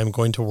doctrine I am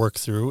going to work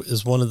through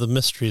is one of the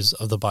mysteries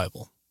of the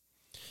Bible.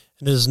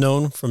 It is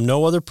known from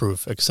no other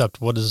proof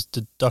except what is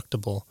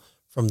deducible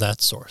from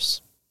that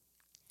source.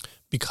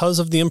 Because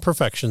of the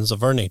imperfections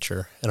of our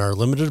nature and our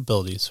limited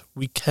abilities,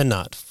 we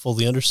cannot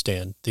fully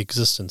understand the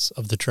existence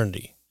of the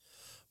Trinity.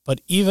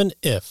 But even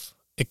if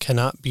it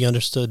cannot be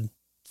understood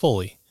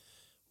fully,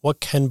 what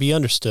can be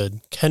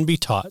understood can be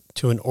taught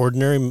to an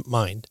ordinary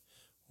mind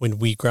when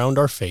we ground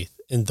our faith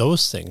in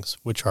those things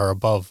which are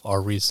above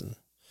our reason,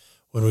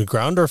 when we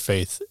ground our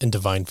faith in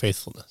divine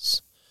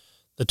faithfulness.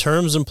 The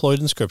terms employed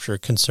in Scripture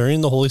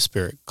concerning the Holy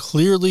Spirit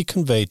clearly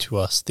convey to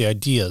us the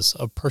ideas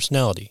of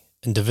personality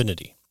and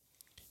divinity.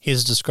 He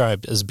is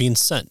described as being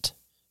sent,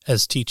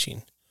 as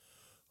teaching.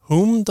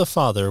 Whom the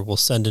Father will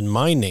send in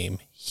my name,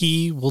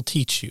 he will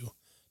teach you.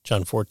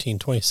 John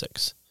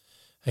 14:26.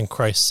 And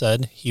Christ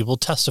said, he will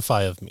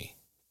testify of me.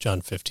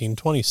 John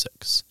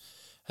 15:26.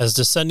 As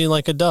descending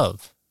like a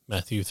dove.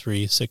 Matthew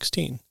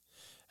 3:16.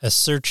 As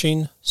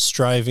searching,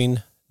 striving,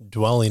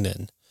 dwelling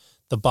in.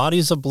 The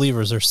bodies of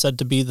believers are said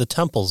to be the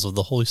temples of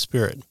the Holy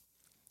Spirit,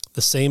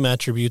 the same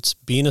attributes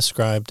being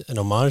ascribed and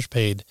homage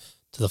paid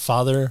to the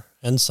Father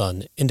and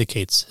Son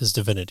indicates his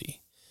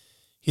divinity.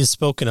 He is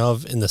spoken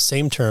of in the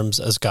same terms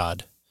as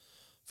God.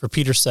 For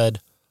Peter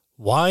said,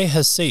 why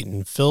has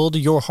Satan filled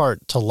your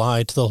heart to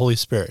lie to the Holy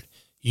Spirit?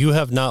 You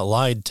have not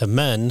lied to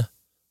men,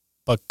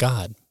 but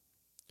God.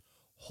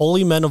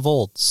 Holy men of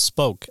old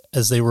spoke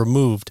as they were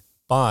moved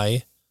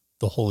by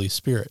the Holy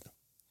Spirit.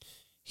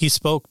 He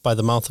spoke by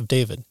the mouth of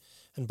David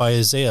and by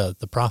Isaiah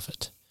the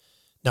prophet.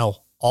 Now,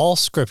 all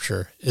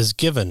Scripture is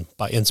given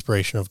by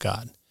inspiration of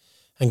God,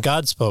 and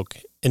God spoke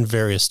in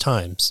various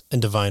times in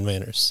divine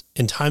manners.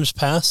 In times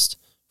past,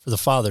 for the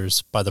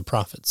fathers by the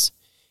prophets.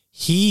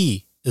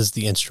 He is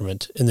the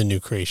instrument in the new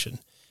creation,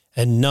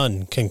 and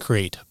none can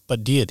create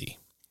but deity.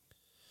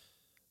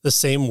 The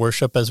same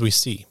worship as we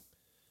see.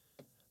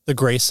 The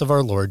grace of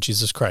our Lord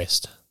Jesus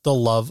Christ, the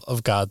love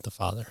of God the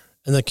Father,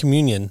 and the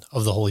communion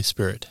of the Holy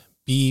Spirit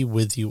be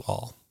with you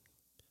all,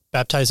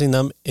 baptizing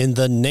them in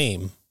the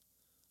name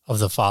of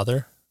the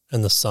Father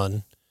and the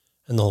Son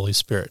and the Holy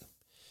Spirit.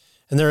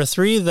 And there are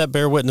three that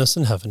bear witness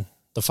in heaven,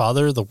 the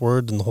Father, the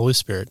Word, and the Holy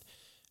Spirit,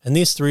 and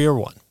these three are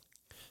one.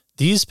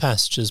 These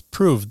passages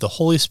prove the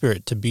Holy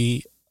Spirit to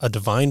be a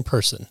divine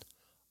person.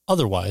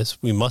 Otherwise,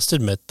 we must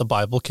admit the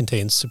Bible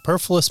contains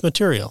superfluous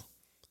material.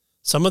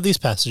 Some of these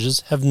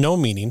passages have no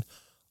meaning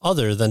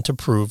other than to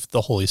prove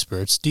the Holy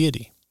Spirit's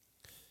deity.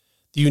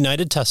 The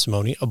united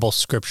testimony of both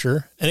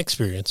Scripture and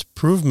experience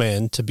prove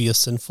man to be a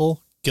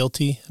sinful,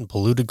 guilty, and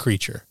polluted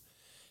creature.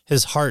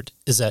 His heart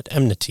is at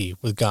enmity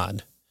with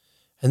God,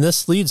 and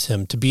this leads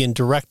him to be in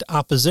direct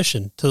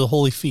opposition to the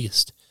holy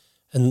feast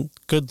and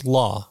good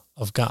law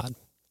of God.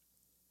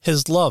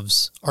 His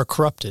loves are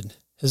corrupted,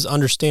 his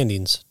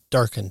understandings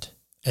darkened,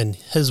 and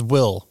his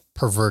will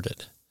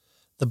perverted.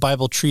 The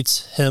Bible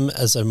treats him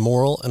as a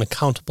moral and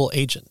accountable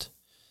agent.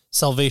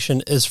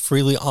 Salvation is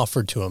freely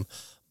offered to him.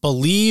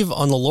 Believe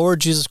on the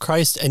Lord Jesus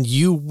Christ and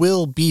you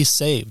will be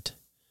saved.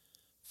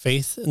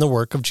 Faith in the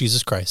work of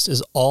Jesus Christ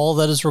is all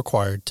that is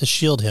required to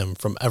shield him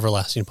from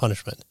everlasting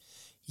punishment.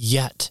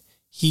 Yet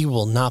he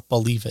will not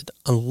believe it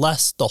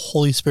unless the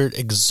Holy Spirit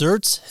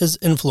exerts his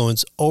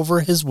influence over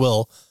his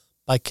will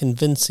by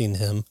convincing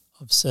him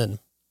of sin.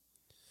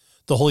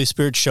 The Holy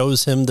Spirit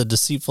shows him the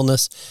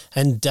deceitfulness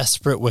and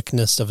desperate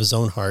wickedness of his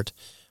own heart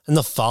and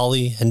the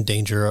folly and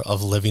danger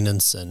of living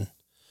in sin.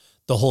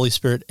 The Holy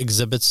Spirit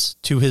exhibits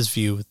to his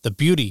view the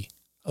beauty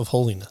of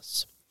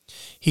holiness.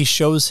 He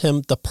shows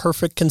him the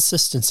perfect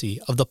consistency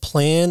of the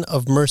plan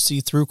of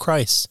mercy through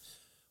Christ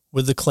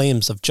with the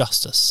claims of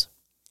justice.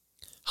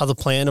 How the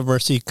plan of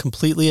mercy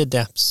completely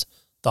adapts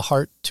the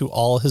heart to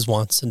all his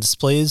wants and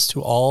displays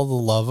to all the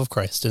love of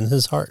Christ in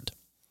his heart.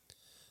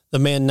 The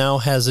man now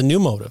has a new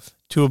motive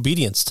to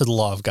obedience to the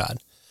law of God.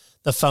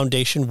 The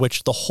foundation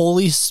which the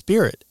Holy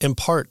Spirit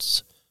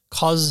imparts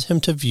causes him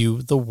to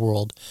view the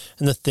world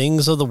and the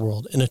things of the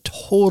world in a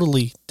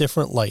totally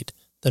different light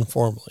than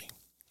formerly.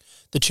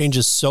 The change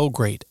is so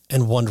great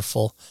and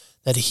wonderful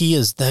that he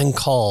is then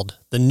called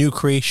the new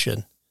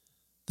creation,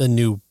 the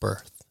new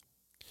birth.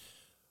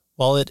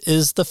 While it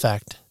is the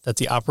fact that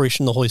the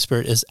operation of the Holy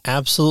Spirit is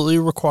absolutely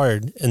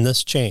required in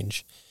this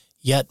change,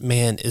 yet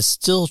man is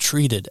still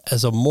treated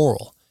as a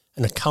moral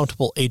and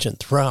accountable agent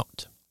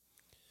throughout.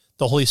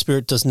 The Holy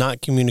Spirit does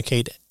not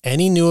communicate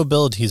any new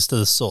abilities to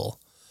the soul.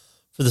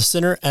 For the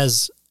sinner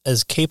as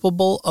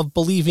capable of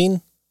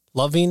believing,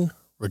 loving,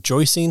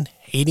 rejoicing,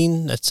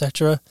 hating,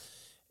 etc.,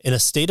 in a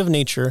state of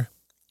nature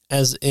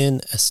as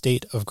in a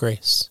state of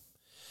grace.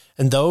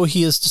 And though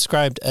he is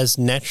described as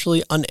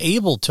naturally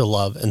unable to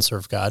love and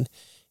serve God,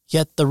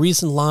 yet the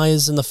reason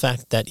lies in the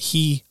fact that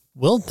he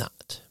will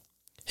not.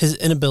 His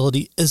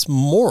inability is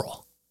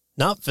moral,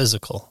 not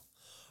physical.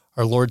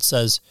 Our Lord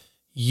says,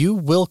 "You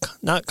will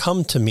not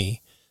come to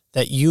me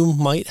that you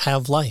might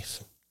have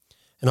life."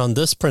 And on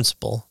this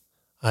principle,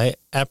 I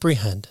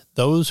apprehend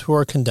those who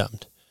are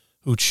condemned,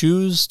 who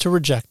choose to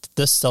reject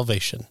this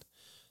salvation.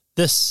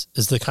 This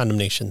is the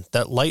condemnation,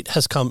 that light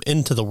has come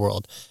into the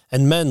world,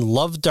 and men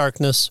love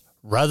darkness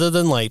rather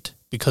than light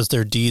because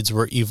their deeds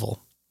were evil.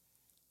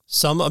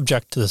 Some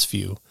object to this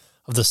view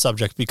of the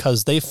subject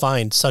because they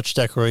find such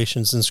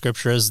declarations in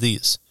Scripture as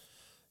these: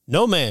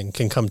 "No man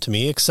can come to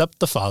me except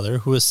the Father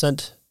who has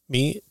sent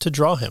me to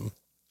draw him.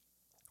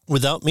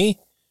 Without me,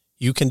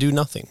 you can do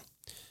nothing."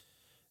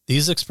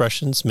 These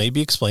expressions may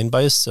be explained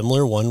by a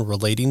similar one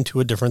relating to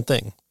a different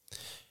thing.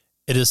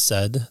 It is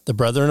said the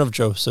brethren of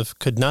Joseph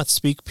could not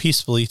speak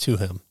peacefully to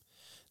him.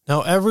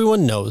 Now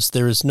everyone knows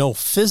there is no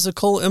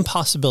physical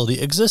impossibility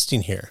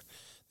existing here.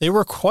 They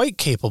were quite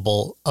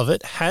capable of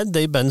it had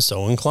they been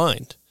so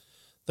inclined.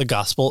 The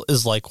gospel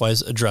is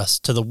likewise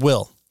addressed to the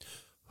will.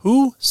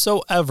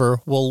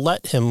 Whosoever will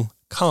let him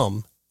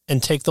come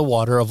and take the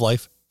water of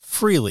life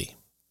freely.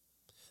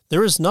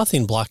 There is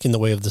nothing blocking the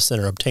way of the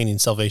sinner obtaining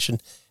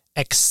salvation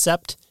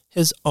except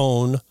his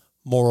own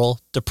moral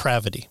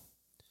depravity.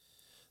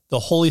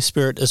 The Holy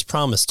Spirit is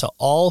promised to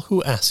all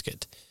who ask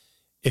it.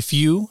 If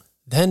you,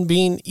 then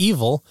being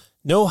evil,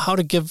 know how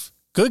to give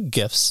good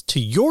gifts to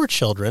your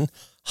children,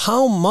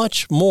 how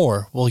much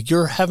more will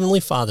your heavenly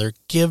Father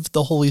give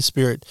the Holy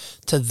Spirit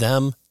to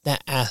them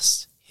that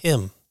ask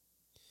him?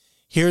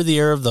 Hear the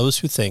error of those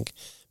who think,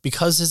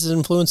 because his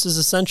influence is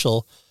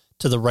essential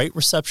to the right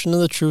reception of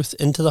the truth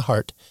into the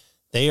heart,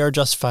 they are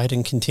justified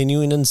in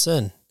continuing in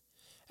sin,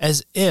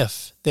 as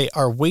if they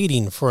are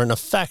waiting for an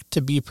effect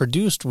to be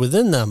produced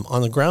within them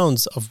on the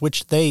grounds of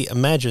which they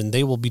imagine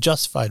they will be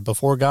justified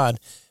before God,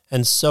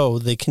 and so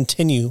they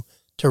continue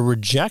to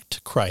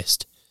reject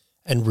Christ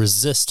and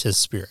resist his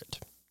Spirit.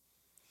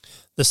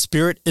 The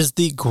Spirit is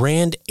the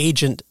grand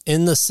agent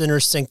in the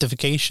sinner's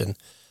sanctification,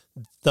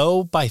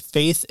 though by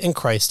faith in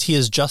Christ he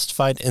is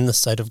justified in the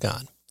sight of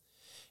God.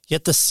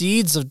 Yet the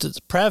seeds of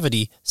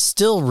depravity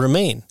still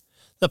remain.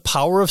 The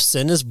power of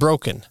sin is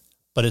broken,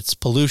 but its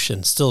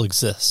pollution still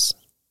exists.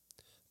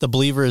 The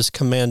believer is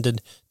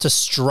commanded to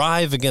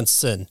strive against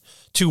sin,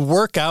 to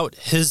work out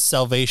his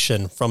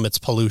salvation from its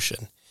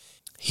pollution.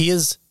 He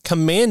is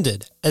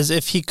commanded as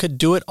if he could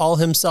do it all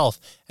himself,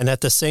 and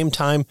at the same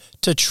time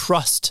to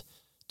trust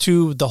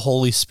to the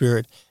Holy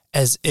Spirit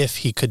as if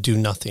he could do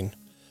nothing.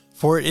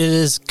 For it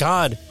is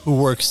God who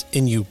works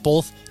in you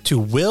both to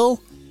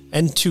will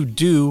and to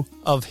do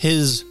of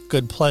his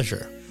good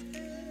pleasure.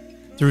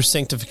 Through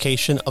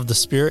sanctification of the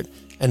Spirit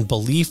and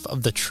belief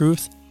of the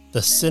truth,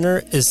 the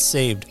sinner is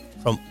saved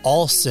from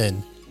all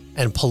sin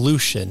and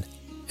pollution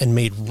and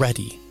made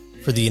ready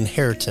for the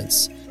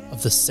inheritance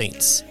of the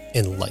saints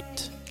in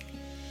light.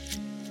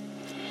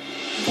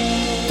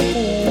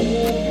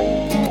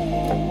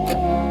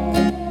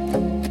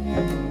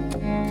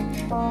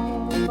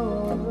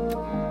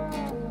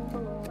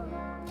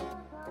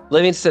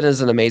 Livingstone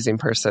is an amazing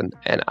person,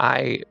 and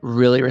I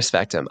really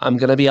respect him. I'm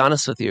going to be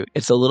honest with you.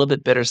 It's a little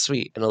bit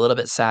bittersweet and a little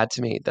bit sad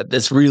to me that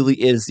this really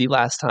is the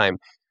last time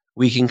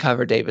we can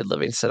cover David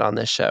Livingstone on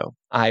this show.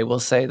 I will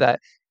say that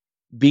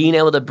being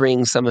able to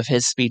bring some of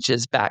his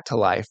speeches back to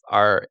life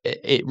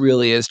it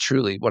really is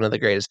truly one of the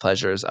greatest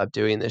pleasures of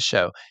doing this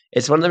show.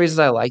 It's one of the reasons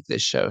I like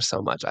this show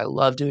so much. I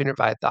love doing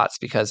Revived Thoughts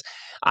because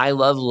I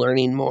love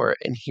learning more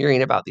and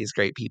hearing about these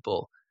great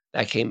people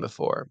that came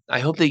before. I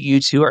hope that you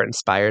too are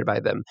inspired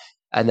by them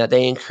and that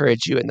they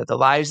encourage you and that the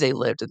lives they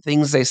lived and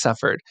things they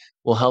suffered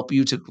will help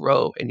you to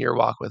grow in your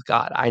walk with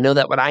God. I know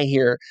that when I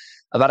hear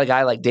about a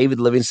guy like David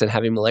Livingstone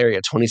having malaria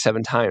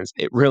 27 times,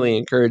 it really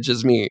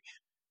encourages me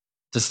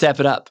to step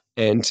it up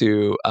and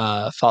to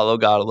follow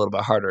God a little bit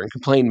harder and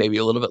complain maybe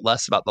a little bit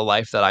less about the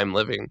life that I'm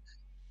living.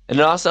 And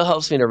it also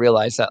helps me to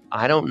realize that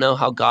I don't know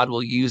how God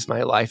will use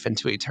my life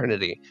into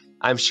eternity.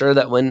 I'm sure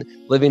that when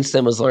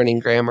Livingstone was learning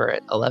grammar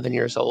at 11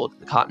 years old at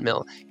the cotton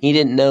mill, he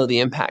didn't know the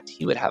impact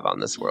he would have on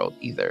this world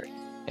either.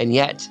 And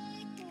yet,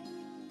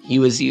 he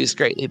was used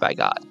greatly by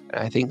God.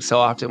 And I think so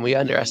often we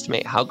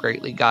underestimate how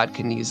greatly God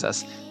can use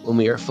us when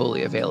we are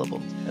fully available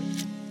to him.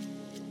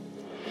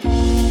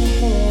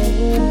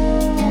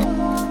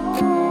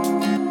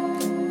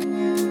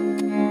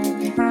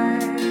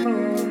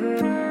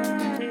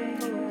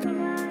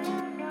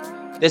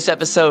 This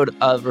episode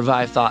of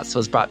Revived Thoughts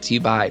was brought to you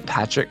by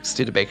Patrick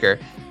Studebaker.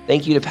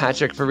 Thank you to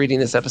Patrick for reading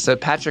this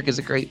episode. Patrick is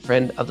a great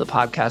friend of the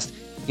podcast.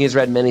 He has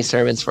read many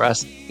sermons for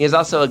us. He is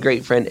also a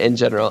great friend in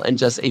general and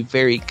just a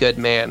very good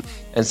man.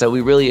 And so we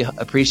really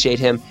appreciate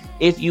him.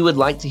 If you would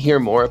like to hear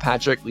more of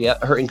Patrick, we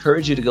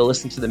encourage you to go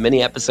listen to the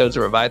many episodes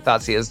of Revived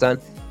Thoughts he has done.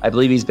 I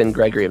believe he's been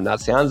Gregory of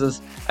Nazianzus.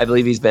 I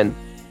believe he's been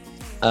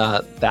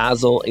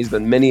Basil. He's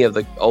been many of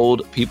the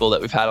old people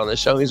that we've had on the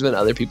show. He's been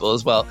other people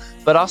as well.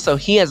 But also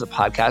he has a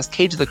podcast,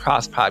 Cage of the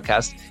Cross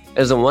podcast. It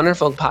is a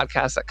wonderful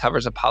podcast that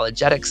covers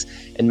apologetics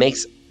and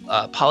makes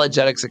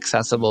apologetics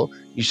accessible.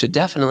 You should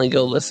definitely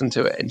go listen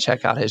to it and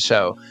check out his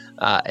show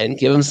and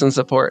give him some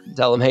support.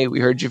 Tell him, hey, we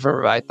heard you from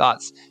Revived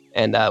Thoughts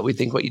and we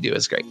think what you do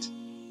is great.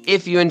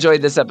 If you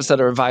enjoyed this episode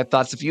of Revived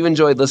Thoughts, if you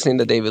enjoyed listening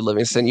to David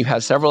Livingstone, you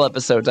have several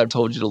episodes I've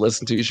told you to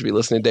listen to. You should be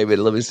listening to David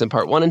Livingstone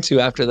Part 1 and 2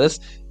 after this.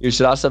 You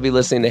should also be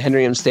listening to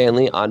Henry M.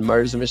 Stanley on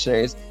Martyrs and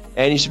Missionaries,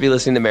 and you should be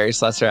listening to Mary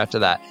Slessor after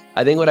that.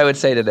 I think what I would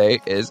say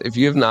today is if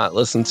you have not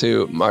listened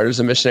to Martyrs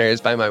and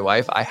Missionaries by my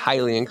wife, I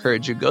highly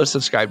encourage you, go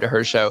subscribe to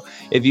her show.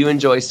 If you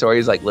enjoy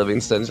stories like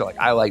Livingstone's, you're like,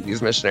 I like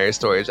these missionary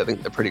stories, I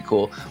think they're pretty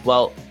cool.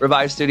 Well,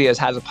 Revive Studios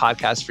has a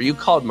podcast for you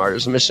called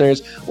Martyrs and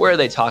Missionaries, where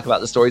they talk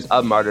about the stories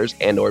of martyrs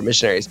and or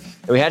missionaries.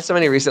 And we had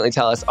somebody recently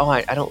tell us,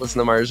 I don't listen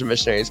to Martyrs and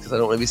Missionaries because I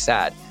don't want to be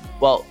sad.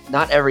 Well,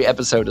 not every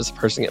episode does a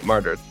person get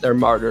martyred. They're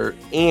martyr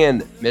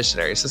and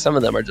missionary. So some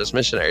of them are just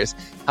missionaries.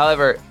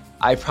 However,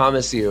 I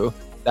promise you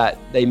that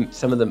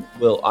some of them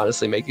will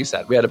honestly make you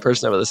sad. We had a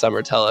person over the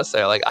summer tell us,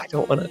 they're like, I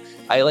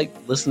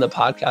listen to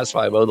podcasts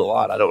while I mow the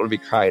lawn. I don't want to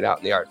be crying out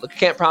in the yard. Look, I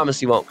can't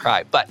promise you won't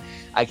cry, but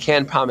I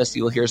can promise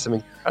you will hear some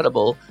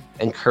incredible,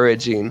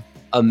 encouraging,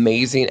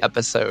 amazing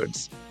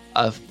episodes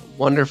of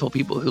wonderful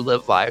people who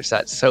live lives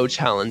that so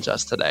challenge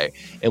us today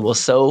and will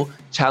so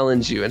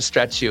challenge you and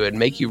stretch you and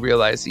make you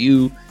realize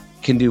you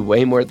can do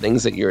way more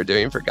things that you're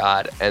doing for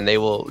God. And they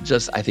will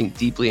just, I think,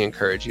 deeply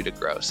encourage you to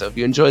grow. So if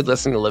you enjoyed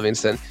listening to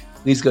Livingstone,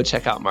 please go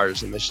check out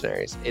Martyrs and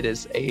Missionaries. It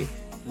is a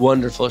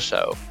wonderful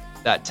show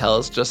that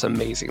tells just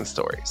amazing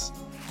stories.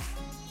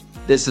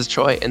 This is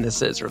Troy, and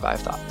this is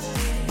Revived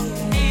Thoughts.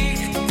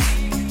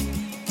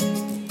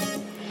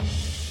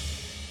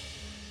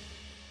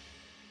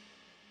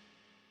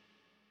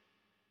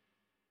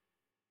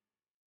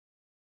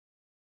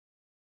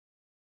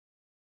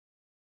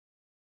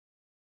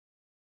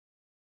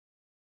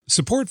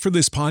 Support for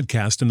this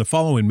podcast and the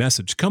following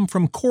message come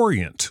from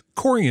Corient.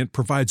 Corient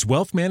provides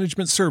wealth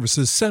management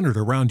services centered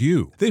around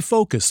you. They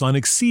focus on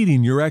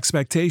exceeding your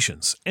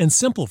expectations and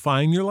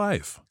simplifying your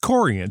life.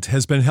 Corient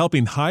has been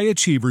helping high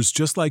achievers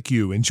just like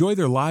you enjoy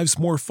their lives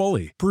more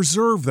fully,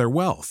 preserve their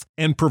wealth,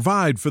 and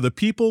provide for the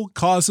people,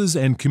 causes,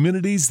 and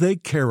communities they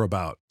care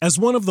about. As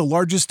one of the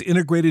largest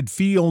integrated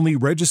fee-only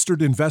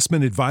registered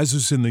investment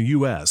advisors in the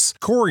U.S.,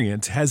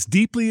 Corient has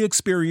deeply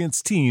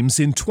experienced teams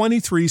in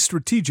 23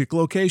 strategic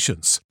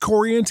locations.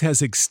 Corient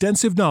has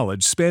extensive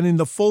knowledge spanning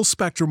the full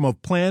spectrum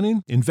of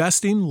planning,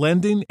 investing,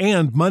 lending,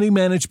 and money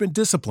management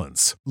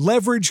disciplines.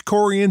 Leverage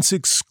Corient's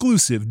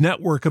exclusive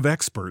network of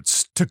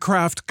experts to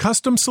craft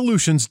custom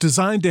solutions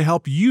designed to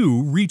help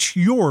you reach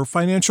your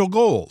financial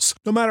goals,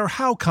 no matter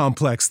how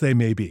complex they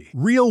may be.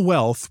 Real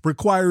wealth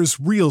requires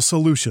real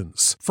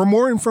solutions. For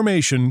more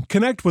information,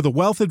 connect with a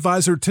wealth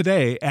advisor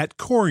today at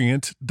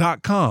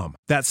Corient.com.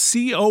 That's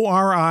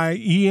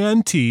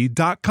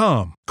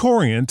Corient.com.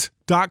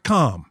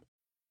 Corient.com.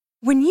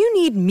 When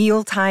you need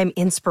mealtime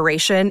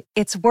inspiration,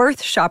 it's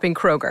worth shopping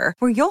Kroger,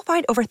 where you'll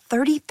find over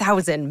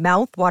 30,000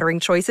 mouth-watering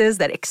choices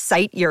that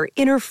excite your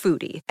inner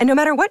foodie. And no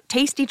matter what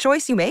tasty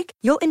choice you make,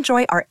 you'll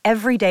enjoy our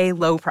everyday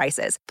low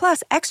prices,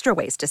 plus extra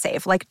ways to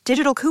save, like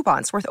digital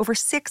coupons worth over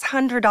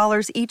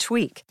 $600 each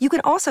week. You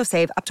can also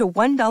save up to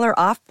 $1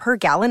 off per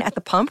gallon at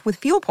the pump with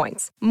fuel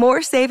points.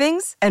 More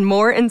savings and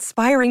more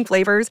inspiring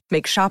flavors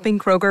make shopping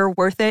Kroger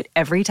worth it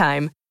every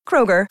time.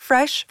 Kroger,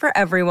 fresh for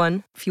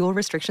everyone. Fuel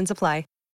restrictions apply.